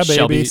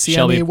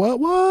Shelby,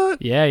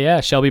 what?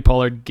 Yeah. Shelby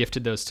Pollard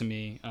gifted those to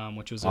me,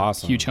 which was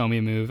awesome. A huge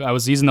homie move. I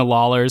was using the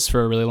Lawlers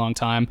for a really long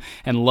time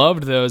and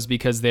loved those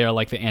because they are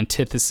like the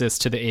antithesis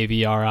to the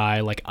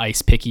AVRI like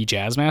ice picky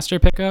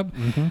Jazzmaster pickup.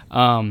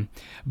 Mm-hmm.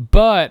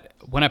 But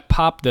when I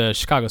popped the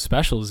Chicago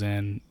specials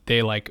in,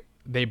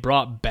 they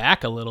brought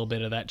back a little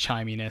bit of that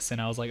chiminess,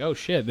 and I was like, oh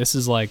shit, this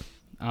is like.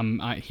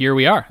 Here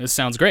we are. This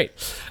sounds great.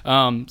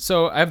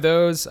 So I have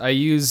those. I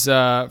use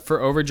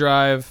for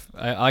overdrive.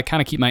 I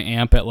kind of keep my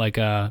amp at like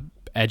a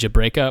edge of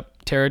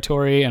breakup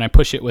territory, and I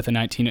push it with a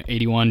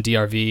 1981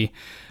 DRV.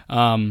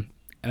 And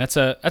that's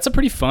a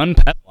pretty fun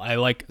pedal. I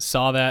like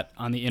saw that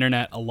on the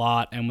internet a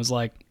lot and was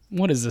like,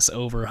 what is this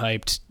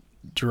overhyped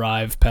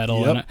drive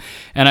pedal? Yep.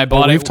 And I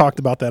bought it. We've talked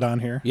about that on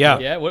here.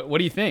 Yeah. What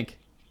do you think?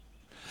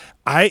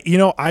 I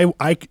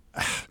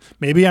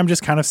maybe I'm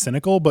just kind of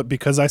cynical, but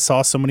because I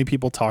saw so many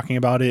people talking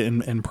about it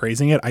and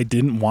praising it, I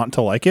didn't want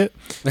to like it.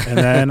 And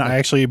then I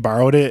actually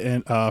borrowed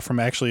it from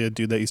actually a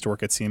dude that used to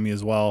work at CME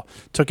as well,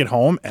 took it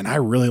home, and I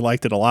really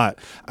liked it a lot.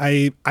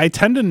 I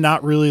tend to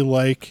not really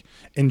like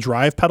in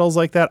drive pedals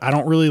like that. I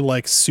don't really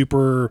like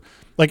super...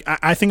 Like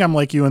I think I'm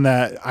like you in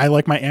that I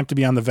like my amp to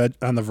be on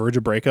the verge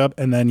of breakup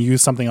and then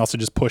use something else to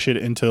just push it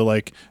into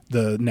like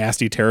the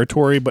nasty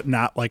territory, but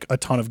not like a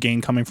ton of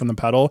gain coming from the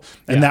pedal.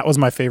 And that was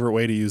my favorite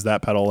way to use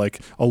that pedal,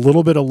 like a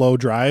little bit of low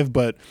drive,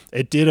 but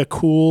it did a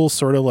cool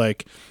sort of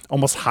like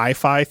almost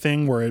hi-fi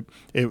thing where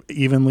it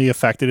evenly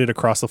affected it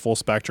across the full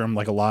spectrum,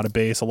 like a lot of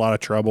bass, a lot of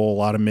treble, a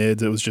lot of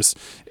mids. It was just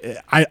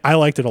I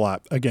liked it a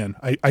lot. Again,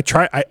 I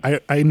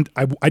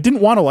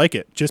didn't want to like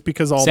it just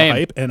because all Same.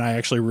 the hype, and I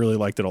actually really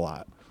liked it a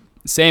lot.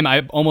 Same.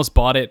 I almost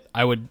bought it.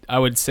 I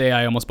would say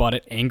I almost bought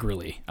it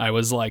angrily. I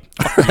was like,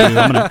 I'm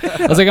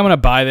gonna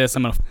buy this.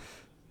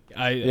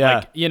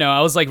 I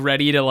was like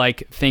ready to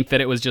like think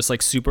that it was just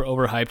like super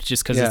overhyped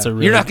just because it's a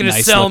really You're not gonna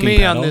nice sell me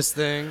pedal. on this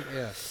thing.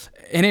 Yeah.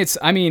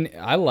 And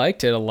I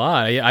liked it a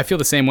lot. I feel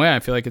the same way.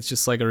 I feel like it's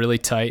just like a really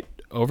tight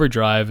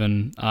overdrive,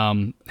 and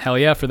hell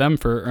yeah for them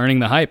for earning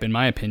the hype, in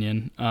my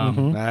opinion.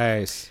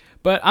 Nice.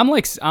 But I'm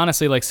like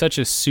honestly like such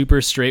a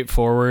super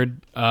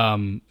straightforward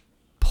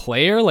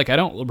player. Like I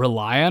don't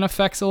rely on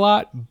effects a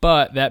lot,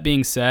 but that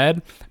being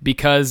said,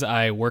 because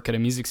I work at a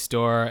music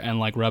store and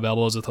like rub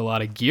elbows with a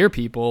lot of gear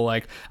people,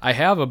 like I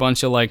have a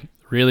bunch of like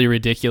really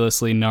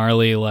ridiculously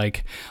gnarly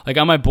like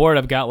on my board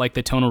I've got like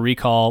the Tonal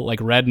Recall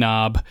like red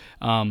knob.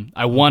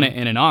 I won it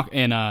in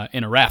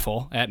a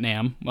raffle at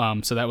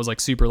NAMM, so that was like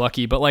super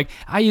lucky, but like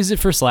I use it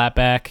for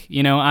slapback,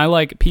 I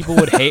like people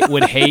would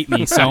hate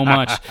me so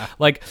much,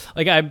 like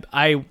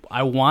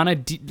I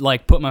want to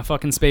like put my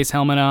fucking space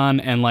helmet on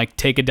and like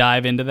take a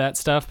dive into that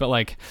stuff, but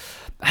like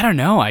I don't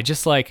know, I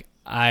just like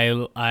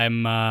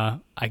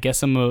I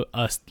guess I'm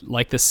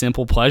like the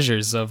simple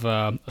pleasures of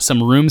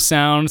some room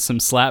sound, some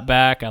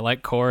slapback. I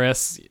like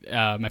chorus.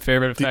 My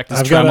favorite effect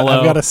is tremolo.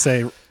 I've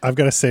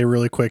got to say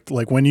really quick,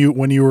 like when you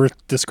were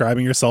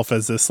describing yourself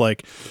as this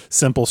like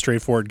simple,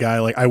 straightforward guy,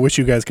 like I wish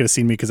you guys could have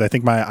seen me because I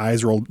think my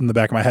eyes rolled in the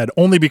back of my head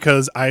only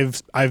because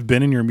I've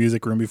been in your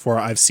music room before.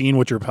 I've seen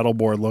what your pedal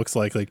board looks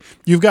like. Like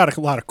you've got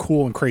a lot of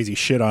cool and crazy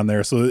shit on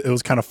there, so it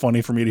was kind of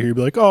funny for me to hear you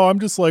be like, oh, I'm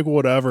just like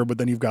whatever, but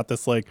then you've got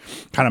this like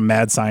kind of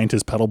mad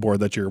scientist pedal board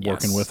that you're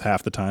working with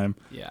half the time.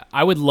 Yeah,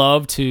 I would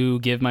love to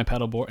give my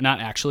pedal board, not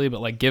actually,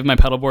 but like give my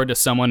pedal board to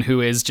someone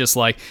who is just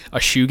like a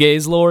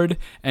shoegaze lord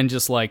and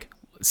just like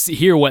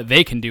hear what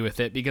they can do with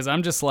it, because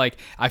I'm just like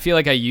I feel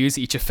like I use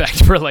each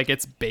effect for like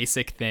its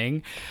basic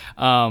thing,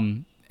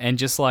 and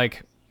just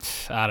like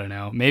I don't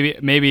know,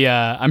 maybe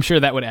I'm sure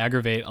that would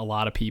aggravate a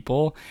lot of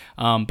people,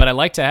 but I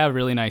like to have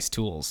really nice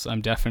tools.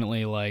 I'm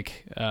definitely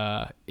like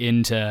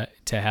into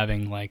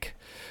having like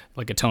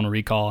a Tonal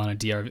Recall on a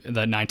DR,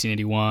 the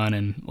 1981,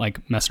 and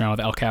like messing around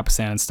with El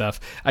Capitan and stuff.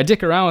 I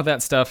dick around with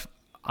that stuff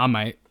on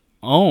my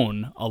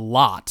own a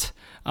lot.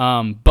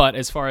 But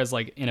as far as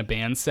like in a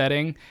band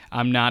setting,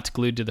 I'm not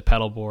glued to the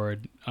pedal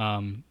board,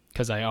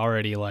 because I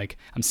already like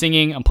I'm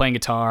singing, I'm playing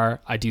guitar,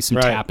 I do some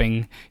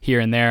tapping here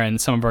and there and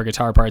some of our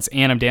guitar parts,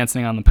 and I'm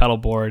dancing on the pedal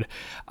board.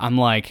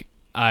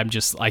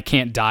 I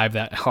can't dive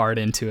that hard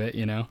into it,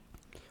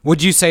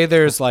 Would you say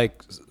there's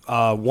like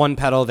one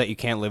pedal that you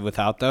can't live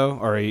without though,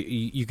 or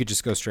you could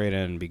just go straight in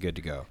and be good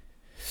to go?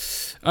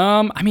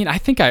 I mean, I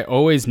think I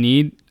always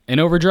need an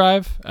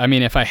overdrive. I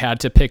mean, if I had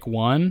to pick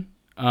one,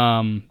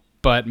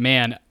 but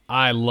man,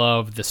 I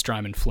love the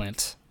Strymon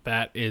Flint.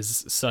 That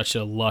is such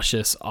a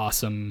luscious,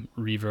 awesome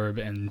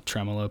reverb and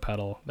tremolo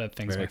pedal. That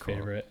thing's my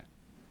favorite.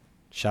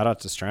 Shout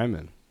out to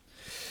Strymon.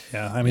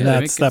 Yeah, I mean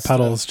that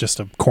pedal is just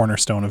a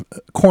cornerstone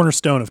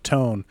of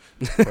tone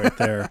right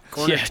there.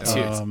 Yeah,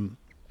 dude.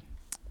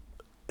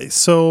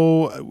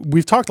 So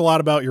we've talked a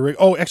lot about your rig.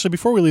 Oh, actually,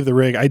 before we leave the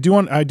rig, I do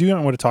want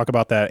to talk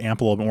about that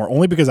amp a little bit more,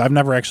 only because I've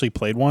never actually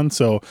played one.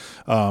 So,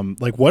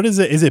 like, what is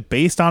it? Is it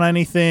based on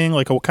anything?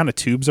 Like, what kind of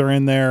tubes are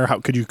in there? How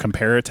could you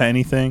compare it to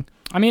anything?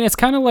 I mean, it's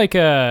kind of like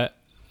a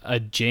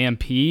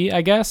JMP,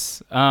 I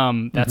guess.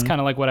 That's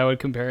kind of like what I would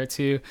compare it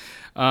to.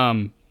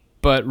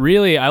 But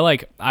really,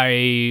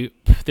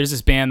 there's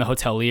this band, the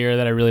Hotelier,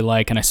 that I really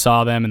like, and I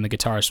saw them, and the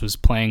guitarist was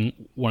playing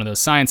one of those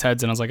science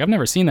heads, and I was like, I've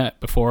never seen that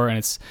before, and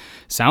it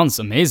sounds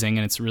amazing,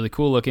 and it's really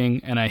cool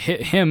looking. And I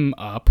hit him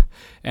up,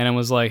 and I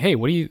was like, hey,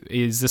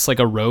 is this like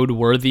a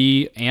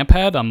road-worthy amp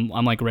head? I'm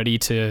like ready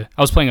to.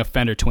 I was playing a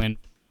Fender Twin,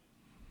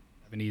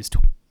 70s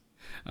Twin.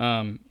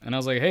 And I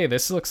was like, hey,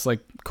 this looks like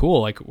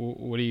cool. Like,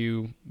 what are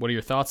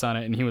your thoughts on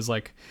it? And he was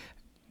like,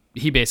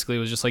 he basically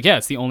was just like, yeah,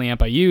 it's the only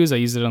amp I use. I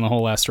used it on the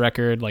whole last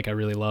record. Like, I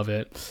really love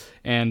it.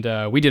 And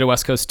we did a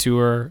West Coast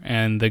tour,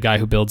 and the guy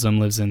who builds them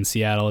lives in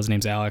Seattle. His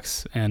name's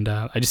Alex. And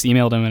I just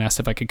emailed him and asked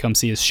if I could come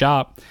see his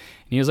shop. And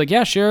he was like,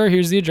 yeah, sure.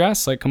 Here's the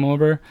address. Like, come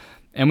over.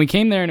 And we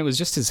came there, and it was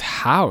just his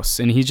house.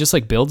 And he just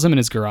like builds them in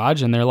his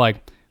garage, and they're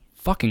like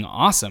fucking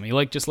awesome. He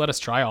like just let us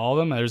try all of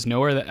them. There's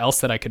nowhere else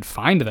that I could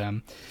find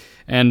them.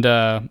 And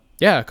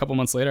yeah, a couple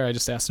months later, I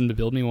just asked him to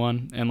build me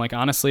one. And like,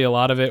 honestly, a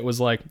lot of it was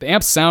like, the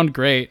amps sound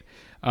great.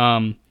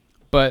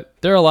 But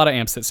there are a lot of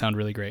amps that sound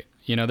really great.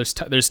 You know, there's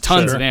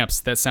tons of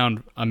amps that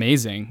sound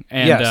amazing.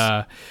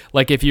 And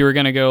like, if you were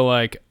going to go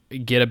like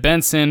get a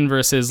Benson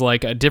versus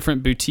like a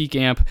different boutique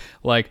amp,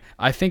 like,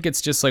 I think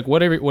it's just like,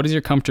 what is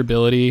your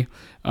comfortability?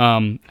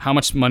 How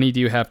much money do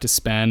you have to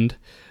spend?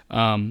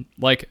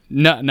 Like,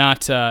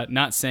 not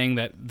saying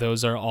that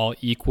those are all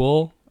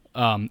equal,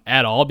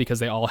 at all, because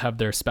they all have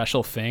their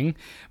special thing.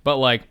 But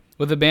like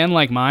with a band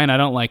like mine, I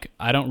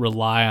don't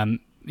rely on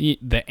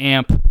the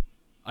amp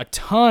a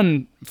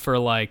ton for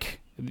like,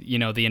 you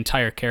know, the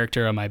entire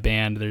character of my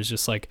band. There's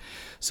just like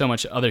so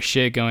much other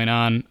shit going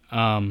on.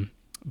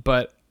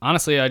 But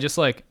honestly, I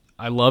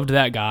loved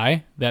that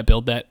guy that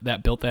built that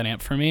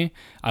amp for me.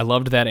 I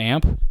loved that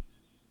amp. I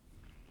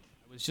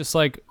was just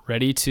like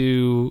ready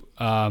to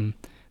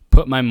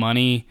put my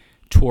money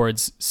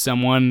towards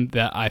someone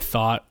that I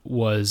thought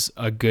was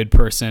a good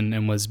person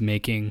and was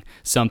making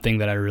something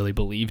that I really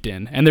believed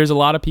in. And there's a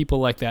lot of people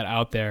like that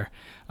out there.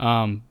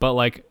 But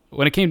like,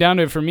 when it came down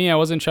to it, for me, I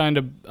wasn't trying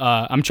to,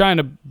 I'm trying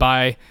to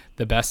buy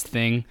the best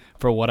thing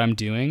for what I'm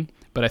doing,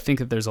 but I think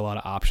that there's a lot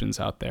of options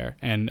out there,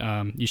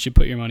 and you should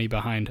put your money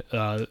behind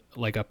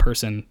like a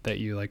person that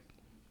you like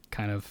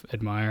kind of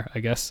admire, I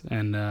guess.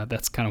 And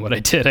that's kind of what I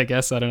did, I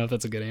guess. I don't know if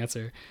that's a good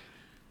answer.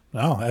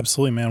 Oh,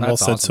 absolutely, man. Well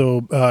said.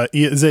 Awesome. So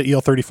is it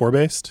EL34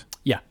 based?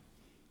 Yeah.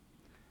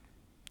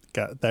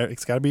 Got that.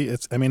 It's got to be.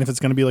 I mean, if it's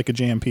going to be like a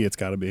JMP, it's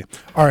got to be.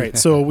 All right.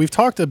 So we've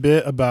talked a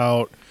bit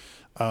about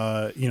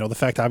you know, the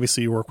fact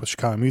obviously you work with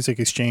Chicago Music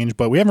Exchange,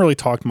 but we haven't really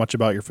talked much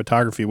about your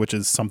photography, which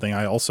is something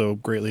I also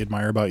greatly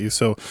admire about you.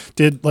 So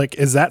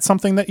is that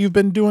something that you've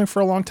been doing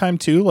for a long time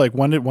too? Like,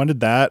 when did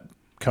that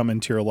come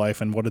into your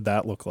life, and what did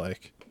that look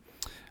like?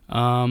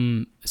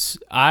 I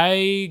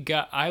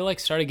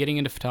started getting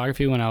into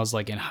photography when I was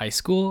like in high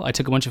school. I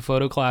took a bunch of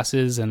photo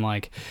classes and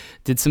like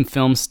did some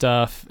film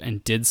stuff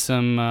and did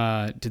some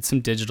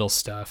digital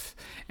stuff.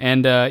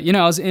 And, you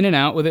know, I was in and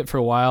out with it for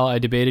a while. I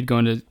debated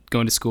going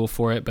to school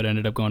for it, but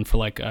ended up going for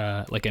like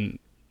an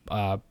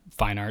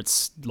fine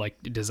arts, like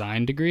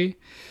design degree.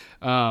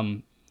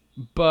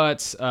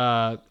 But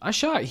I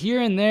shot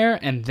here and there.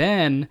 And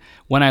then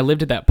when I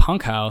lived at that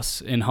punk house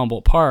in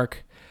Humboldt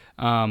Park,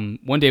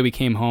 one day we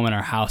came home and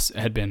our house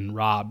had been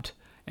robbed,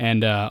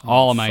 and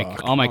all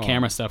my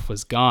camera stuff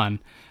was gone.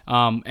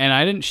 And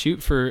I didn't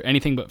shoot for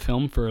anything but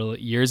film for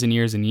years and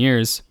years and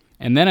years.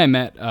 And then I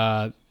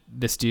met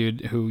this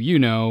dude who, you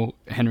know,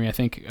 Henry, I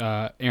think,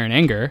 Aaron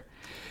Enger.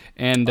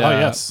 And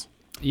yes.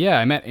 Yeah,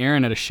 I met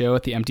Aaron at a show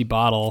at the Empty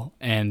Bottle,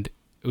 and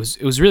it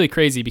was really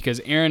crazy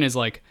because Aaron is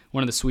like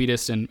one of the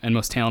sweetest and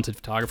most talented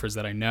photographers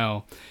that I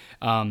know.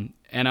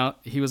 And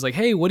he was like,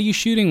 hey, what are you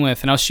shooting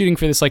with? And I was shooting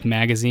for this like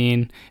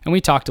magazine, and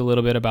we talked a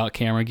little bit about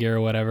camera gear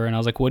or whatever. And I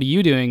was like, what are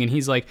you doing? And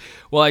he's like,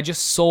 well, I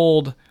just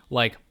sold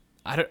like,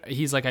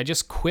 I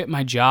just quit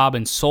my job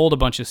and sold a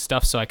bunch of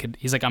stuff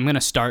he's like, I'm going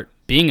to start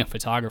being a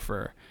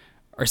photographer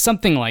or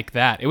something like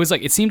that. It was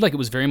like, it seemed like it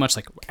was very much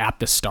like at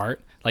the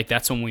start, like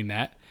that's when we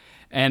met.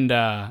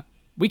 And,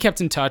 we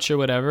kept in touch or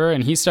whatever.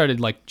 And he started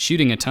like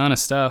shooting a ton of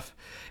stuff.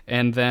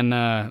 And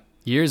then,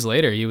 years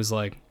later, he was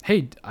like,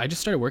 hey, I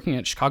just started working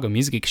at Chicago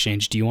Music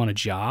Exchange. Do you want a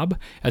job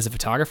as a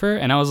photographer?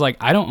 And I was like,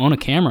 I don't own a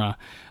camera.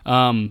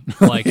 And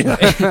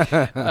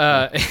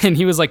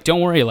he was like, don't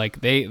worry.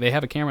 Like they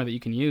have a camera that you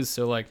can use.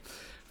 So like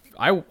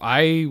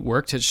I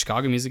worked at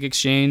Chicago Music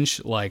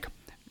Exchange. Like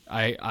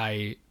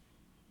I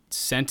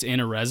sent in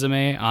a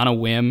resume on a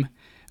whim,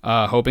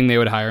 hoping they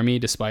would hire me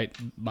despite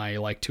my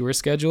like tour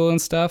schedule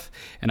and stuff.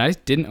 And I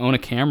didn't own a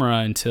camera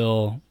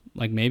until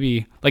like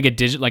maybe like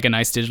a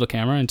nice digital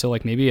camera until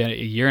like maybe a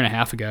year and a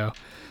half ago.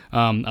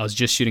 I was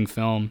just shooting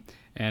film,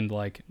 and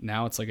like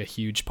now it's like a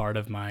huge part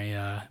of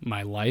my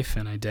my life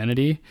and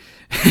identity.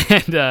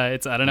 And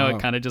it's, I don't know, It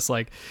kind of just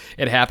like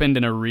it happened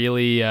in a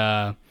really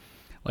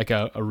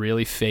a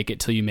really fake it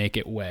till you make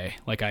it way.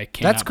 Like I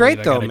can't. That's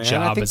great though, man.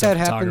 I think that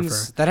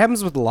happens. That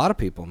happens with a lot of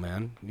people,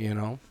 man. You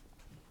know.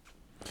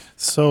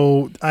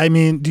 So I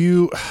mean,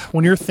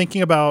 when you're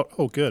thinking about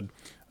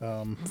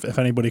if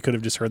anybody could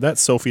have just heard that,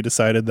 Sophie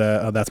decided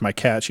that that's my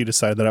cat. She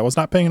decided that I was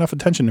not paying enough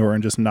attention to her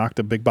and just knocked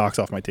a big box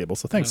off my table.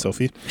 So thanks,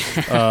 Sophie.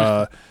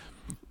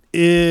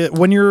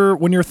 When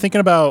you're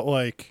thinking about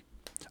like,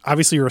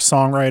 obviously you're a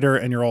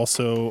songwriter and you're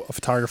also a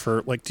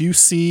photographer. Like, do you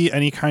see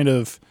any kind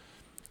of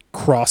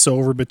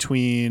crossover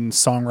between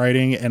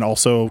songwriting and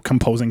also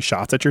composing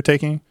shots that you're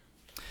taking?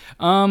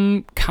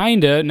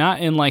 Kinda,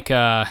 not in like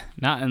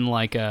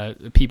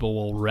people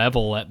will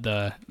revel at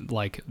the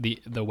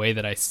way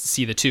that I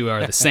see the two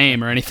are the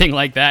same or anything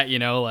like that, you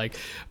know, like,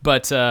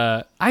 but,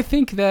 I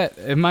think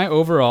that my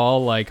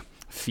overall like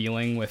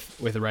feeling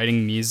with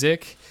writing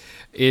music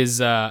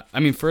is, I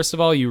mean, first of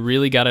all, you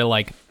really gotta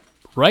like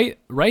write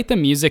the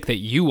music that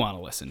you want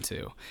to listen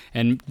to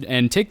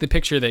and take the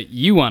picture that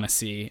you want to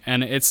see.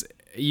 And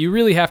you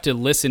really have to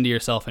listen to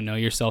yourself and know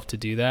yourself to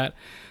do that.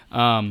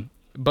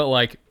 But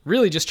like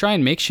really just try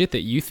and make shit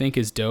that you think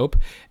is dope.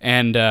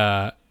 And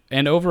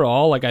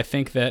overall, like I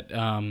think that,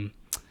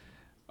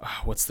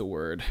 what's the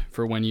word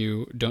for when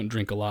you don't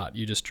drink a lot,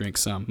 you just drink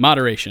some?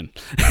 Moderation.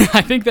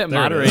 I think that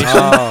moderation.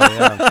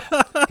 Oh,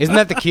 yeah. Isn't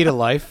that the key to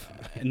life?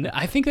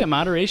 I think that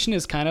moderation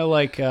is kind of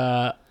like,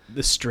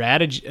 the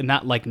strategy,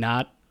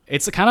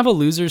 it's a kind of a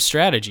loser's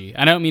strategy.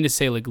 I don't mean to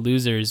say like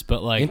losers,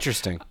 but like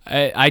interesting.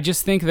 I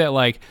just think that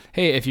like,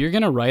 hey, if you're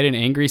gonna write an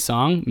angry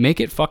song, make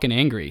it fucking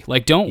angry.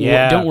 Like don't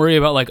worry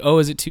about like, oh,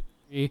 is it too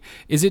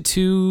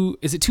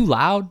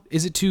loud?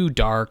 Is it too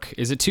dark?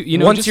 Is it too, you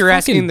know, once you're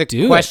asking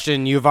the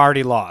question, you've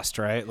already lost,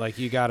 right? Like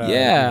you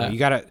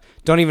gotta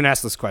don't even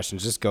ask those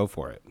questions, just go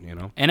for it, you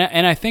know? And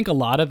I think a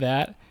lot of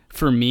that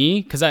for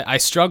me, because I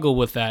struggle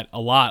with that a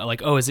lot,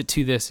 like, oh, is it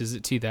to this? Is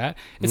it to that?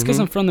 It's because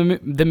I'm from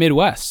the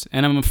Midwest,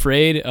 and I'm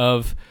afraid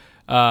of,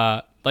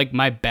 like,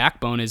 my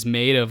backbone is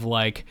made of,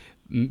 like,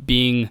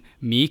 being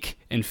meek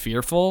and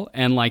fearful,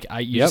 and, like,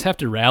 you just have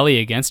to rally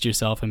against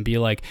yourself and be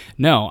like,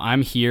 no,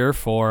 I'm here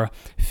for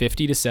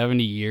 50 to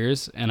 70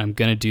 years, and I'm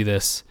going to do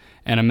this,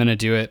 and I'm going to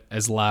do it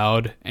as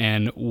loud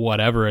and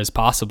whatever as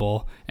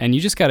possible, and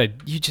you just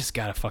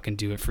gotta fucking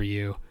do it for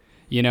you.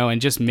 You know,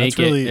 and just make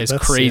it as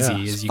crazy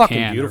as you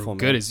can, or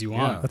good as you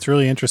want. Yeah. That's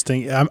really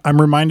interesting. I'm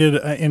reminded,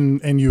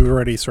 and you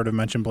already sort of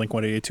mentioned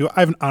Blink-182.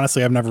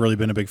 I've never really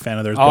been a big fan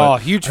of theirs. Oh,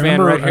 huge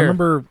fan right here. I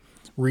remember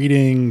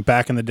reading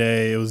back in the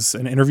day, it was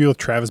an interview with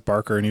Travis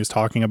Barker, and he was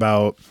talking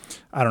about,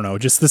 I don't know,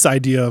 just this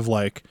idea of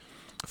like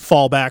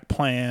fallback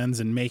plans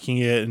and making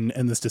it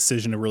and this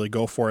decision to really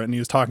go for it. And he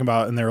was talking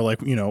about, and they were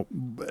like, you know,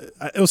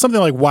 it was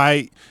something like,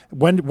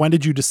 when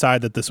did you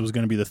decide that this was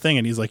going to be the thing?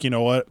 And he's like, you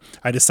know what,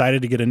 I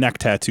decided to get a neck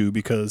tattoo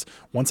because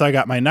once I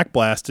got my neck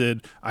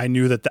blasted, I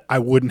knew that I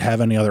wouldn't have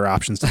any other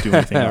options to do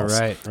anything else.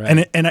 Right.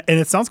 And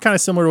it sounds kind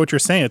of similar to what you're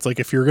saying. It's like,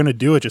 if you're going to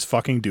do it, just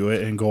fucking do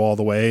it and go all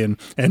the way.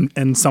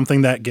 And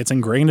something that gets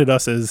ingrained in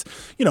us is,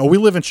 you know, we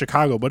live in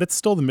Chicago, but it's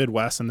still the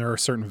Midwest, and there are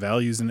certain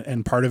values,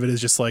 and part of it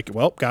is just like,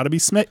 well, got to be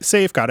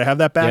safe, got to have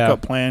that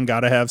backup plan,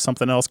 got to have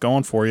something else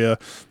going for you.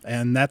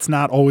 And that's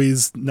not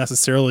always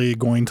necessarily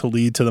going to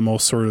lead to the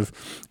most sort of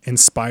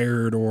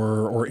inspired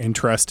or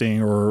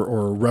interesting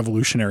or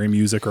revolutionary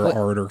music or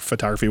art or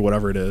photography,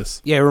 whatever it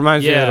is. Yeah, it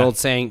reminds me of that old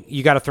saying,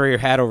 you got to throw your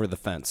hat over the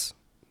fence.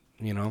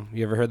 You know,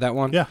 you ever heard that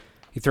one? Yeah.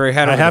 You throw your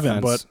hat over the fence. I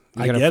haven't, but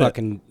you I gotta get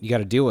it. You got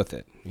to deal with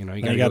it. You know,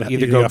 you got to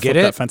either go get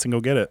that fence and go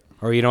get it,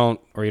 or you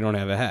don't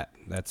have a hat.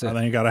 That's it. And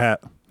then you got a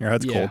hat. Your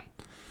head's cold.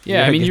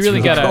 Yeah, I mean, you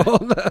really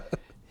gotta.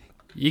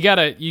 You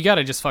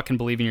gotta just fucking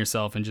believe in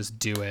yourself and just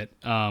do it.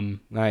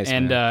 Nice.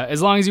 And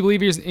as long as you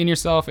believe in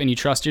yourself and you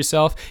trust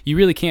yourself, you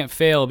really can't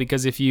fail,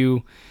 because if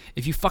you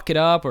fuck it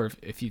up, or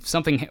if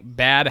something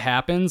bad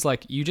happens,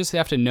 like, you just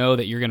have to know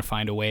that you're gonna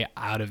find a way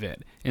out of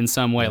it in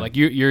some way. Like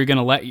you're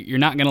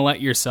not gonna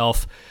let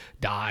yourself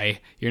die.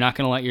 You're not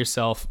gonna let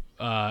yourself.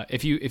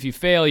 If you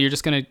fail, you're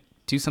just gonna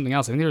do something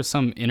else. I think there was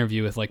some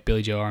interview with like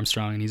Billy Joe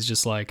Armstrong, and he's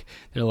just like,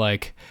 they're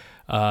like,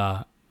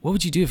 what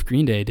would you do if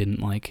Green Day didn't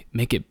like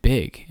make it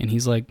big? And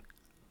he's like,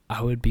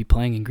 I would be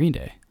playing in Green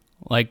Day.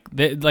 Like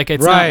it's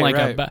not like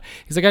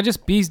he's like,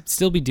 I'd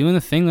still be doing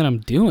the thing that I'm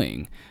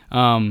doing. He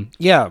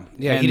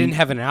didn't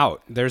have an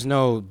out. There's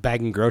no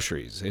bagging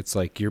groceries. It's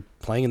like, you're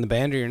playing in the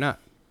band or you're not.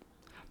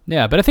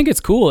 Yeah, but I think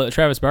it's cool that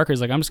Travis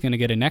Barker's like, I'm just gonna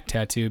get a neck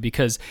tattoo,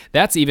 because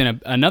that's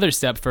even another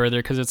step further,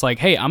 because it's like,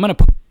 hey, I'm gonna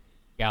put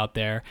out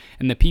there,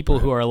 and the people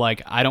who are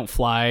like, I don't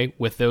fly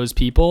with those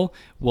people,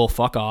 will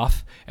fuck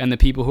off, and the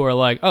people who are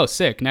like, oh,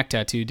 sick, neck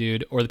tattoo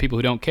dude, or the people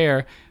who don't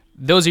care,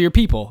 those are your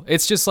people.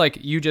 It's just like,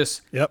 you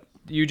just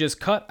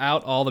cut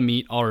out all the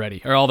meat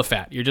already, or all the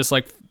fat. You're just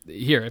like,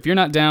 here, if you're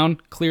not down,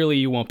 clearly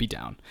you won't be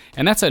down.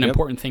 And that's an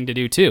important thing to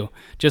do too.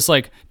 Just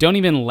like, don't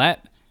even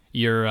let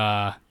your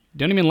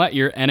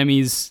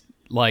enemies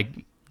like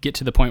get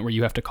to the point where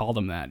you have to call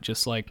them that.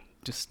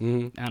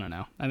 I don't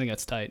know, I think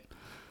that's tight.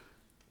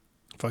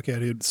 Fuck yeah,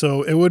 dude.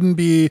 So it wouldn't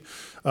be,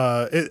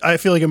 I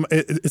feel like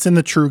it's in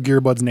the true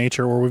Gearbuds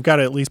nature where we've got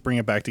to at least bring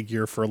it back to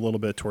gear for a little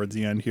bit towards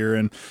the end here.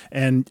 And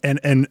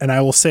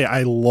I will say,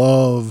 I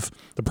love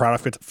the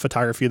product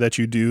photography that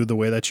you do, the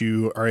way that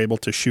you are able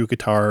to shoot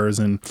guitars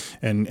and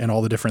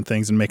all the different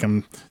things and make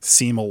them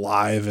seem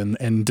alive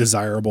and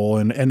desirable.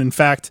 And in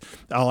fact,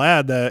 I'll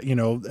add that,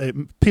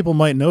 people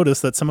might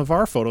notice that some of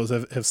our photos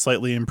have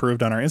slightly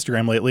improved on our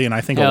Instagram lately. And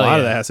I think a lot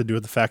of that has to do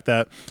with the fact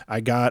that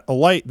I got a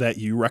light that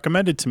you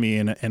recommended to me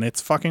and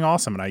it's fucking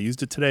awesome. And I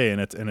used it today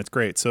and it's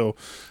great. So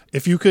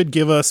if you could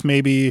give us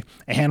maybe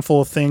a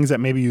handful of things that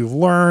maybe you've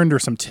learned or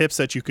some tips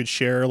that you could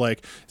share,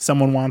 like if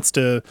someone wants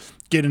to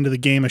get into the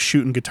game of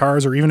shooting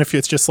guitars, or even if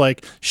it's just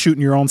like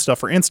shooting your own stuff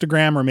for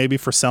Instagram or maybe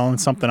for selling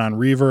something on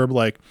Reverb,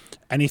 like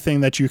anything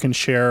that you can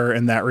share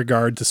in that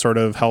regard to sort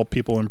of help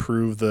people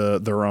improve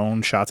their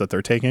own shots that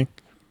they're taking.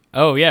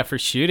 Oh, yeah, for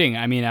shooting.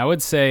 I mean, I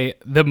would say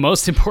the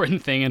most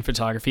important thing in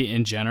photography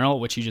in general,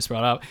 which you just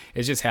brought up,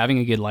 is just having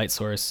a good light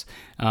source.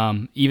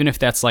 Even if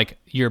that's like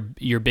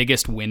your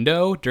biggest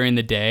window during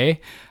the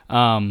day,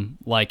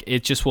 like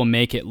it just will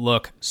make it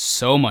look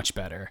so much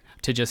better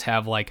to just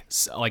have like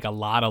a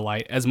lot of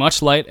light, as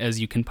much light as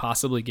you can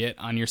possibly get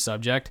on your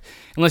subject,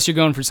 unless you're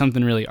going for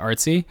something really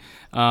artsy.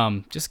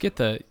 Just get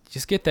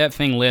that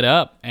thing lit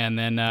up, and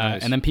then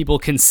nice. And then people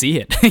can see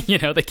it.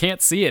 They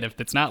can't see it if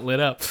it's not lit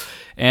up,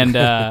 and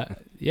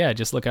yeah,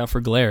 just look out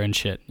for glare and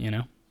shit.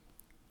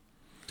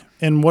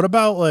 And what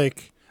about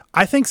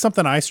I think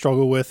something I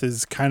struggle with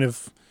is kind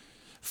of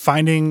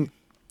finding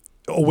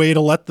a way to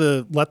let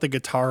the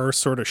guitar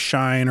sort of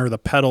shine or the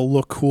pedal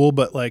look cool,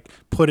 but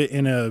put it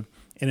in a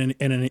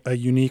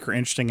unique or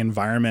interesting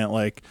environment.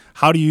 Like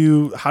how do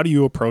you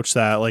approach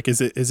that? Like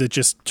is it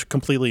just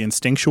completely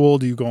instinctual?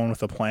 Do you go in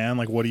with a plan?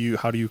 Like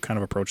how do you kind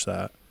of approach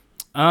that?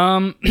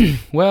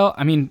 Well,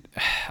 I mean,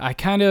 I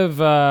kind of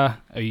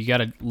you got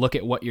to look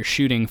at what you're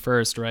shooting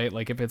first, right?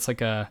 Like if it's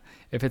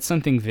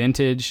something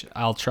vintage,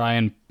 I'll try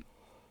and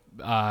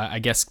I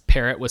guess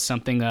pair it with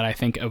something that I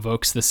think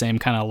evokes the same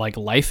kind of like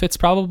life it's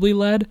probably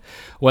led,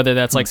 whether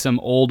that's like some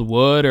old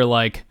wood or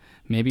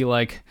maybe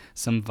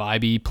some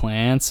vibey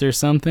plants or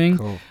something.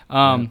 Cool.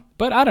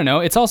 But I don't know.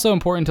 It's also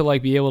important to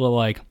be able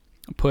to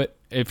put,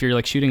 if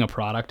you're shooting a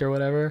product or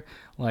whatever,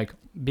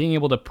 being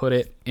able to put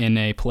it in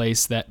a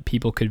place that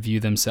people could view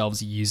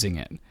themselves using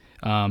it.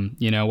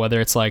 Whether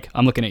it's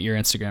I'm looking at your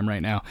Instagram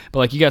right now,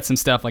 but you got some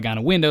stuff on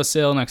a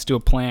windowsill next to a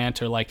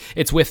plant, or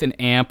it's with an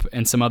amp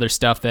and some other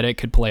stuff that it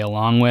could play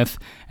along with.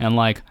 And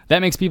that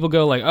makes people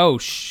go oh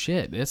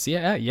shit, it's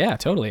yeah,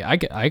 totally. I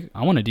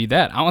want to do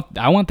that.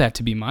 I want that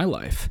to be my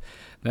life.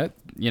 That,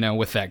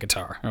 with that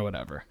guitar or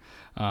whatever.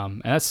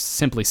 And that's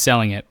simply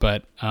selling it.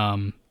 But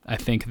I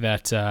think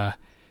that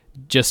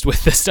just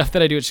with the stuff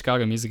that I do at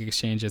Chicago Music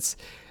Exchange, it's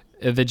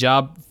the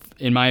job,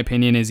 in my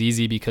opinion, is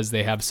easy because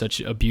they have such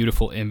a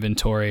beautiful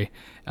inventory.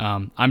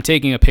 I'm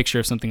taking a picture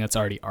of something that's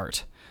already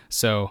art.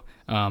 So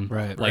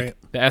right.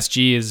 The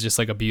SG is just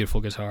a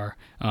beautiful guitar.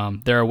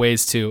 There are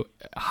ways to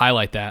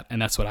highlight that,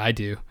 and that's what I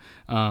do.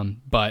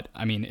 But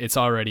I mean, it's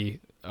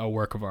already a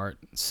work of art.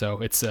 So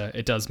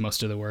it does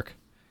most of the work.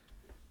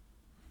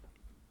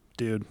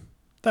 Dude,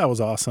 that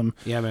was awesome.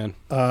 Yeah, man.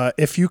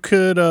 If you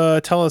could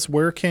tell us,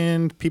 where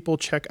can people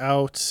check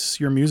out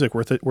your music?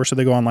 Where should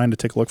they go online to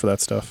take a look for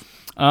that stuff?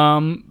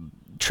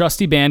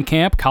 Trusty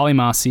Bandcamp,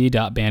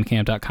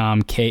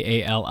 kalimasi.bandcamp.com,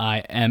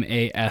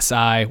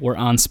 KALIMASI. We're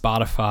on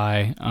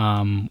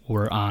Spotify.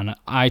 We're on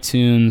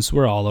iTunes.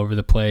 We're all over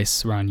the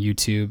place. We're on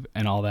YouTube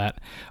and all that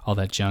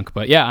junk.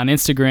 But yeah, on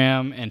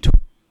Instagram and Twitter,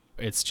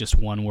 it's just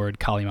one word,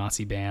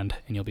 Kalimasi Band,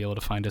 and you'll be able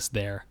to find us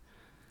there.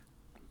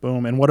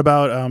 Boom. And what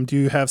about, do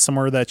you have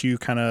somewhere that you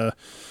kind of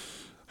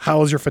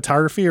house your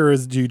photography, or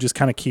do you just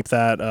kind of keep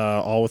that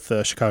all with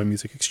the Chicago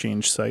Music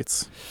Exchange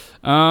sites?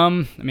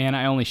 Man,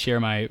 I only share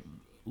my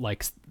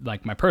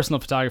my personal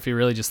photography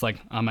really just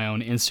on my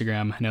own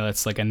Instagram. I know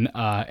that's an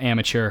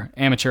amateur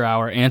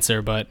hour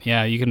answer, but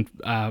yeah, you can.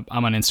 I'm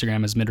on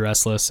Instagram as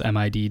Midrestless,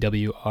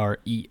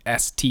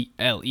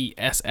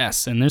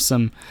 MIDWRESTLESS, and there's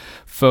some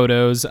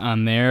photos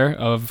on there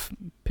of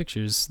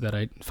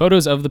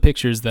photos of the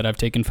pictures that I've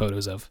taken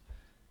photos of.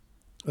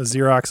 A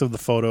Xerox of the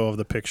photo of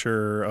the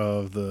picture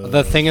of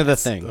the thing of the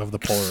thing of the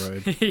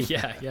Polaroid.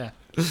 yeah.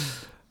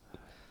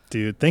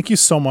 Dude, thank you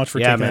so much for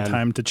taking the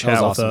time to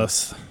chat with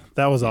us.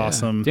 That was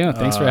awesome. Yeah,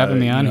 thanks for having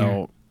me on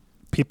here.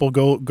 People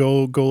go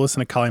listen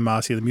to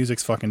Kalimasi. The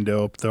music's fucking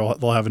dope.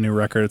 They'll have a new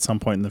record at some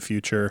point in the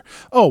future.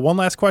 Oh, one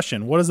last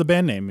question. What does the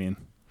band name mean?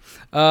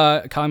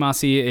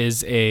 Kalimasi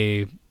is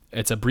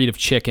it's a breed of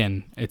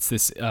chicken. It's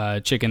this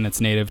chicken that's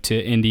native to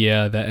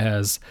India that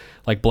has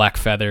black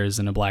feathers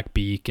and a black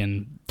beak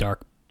and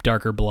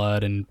darker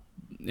blood, and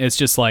it's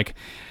just a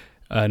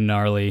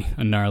gnarly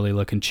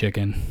looking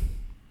chicken.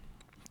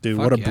 Dude,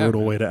 what a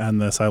brutal way to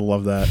end this. I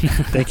love that.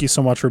 Thank you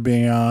so much for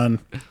being on.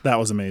 That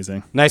was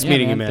amazing. Nice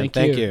meeting you, man.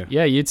 Thank you.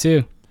 Yeah, you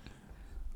too.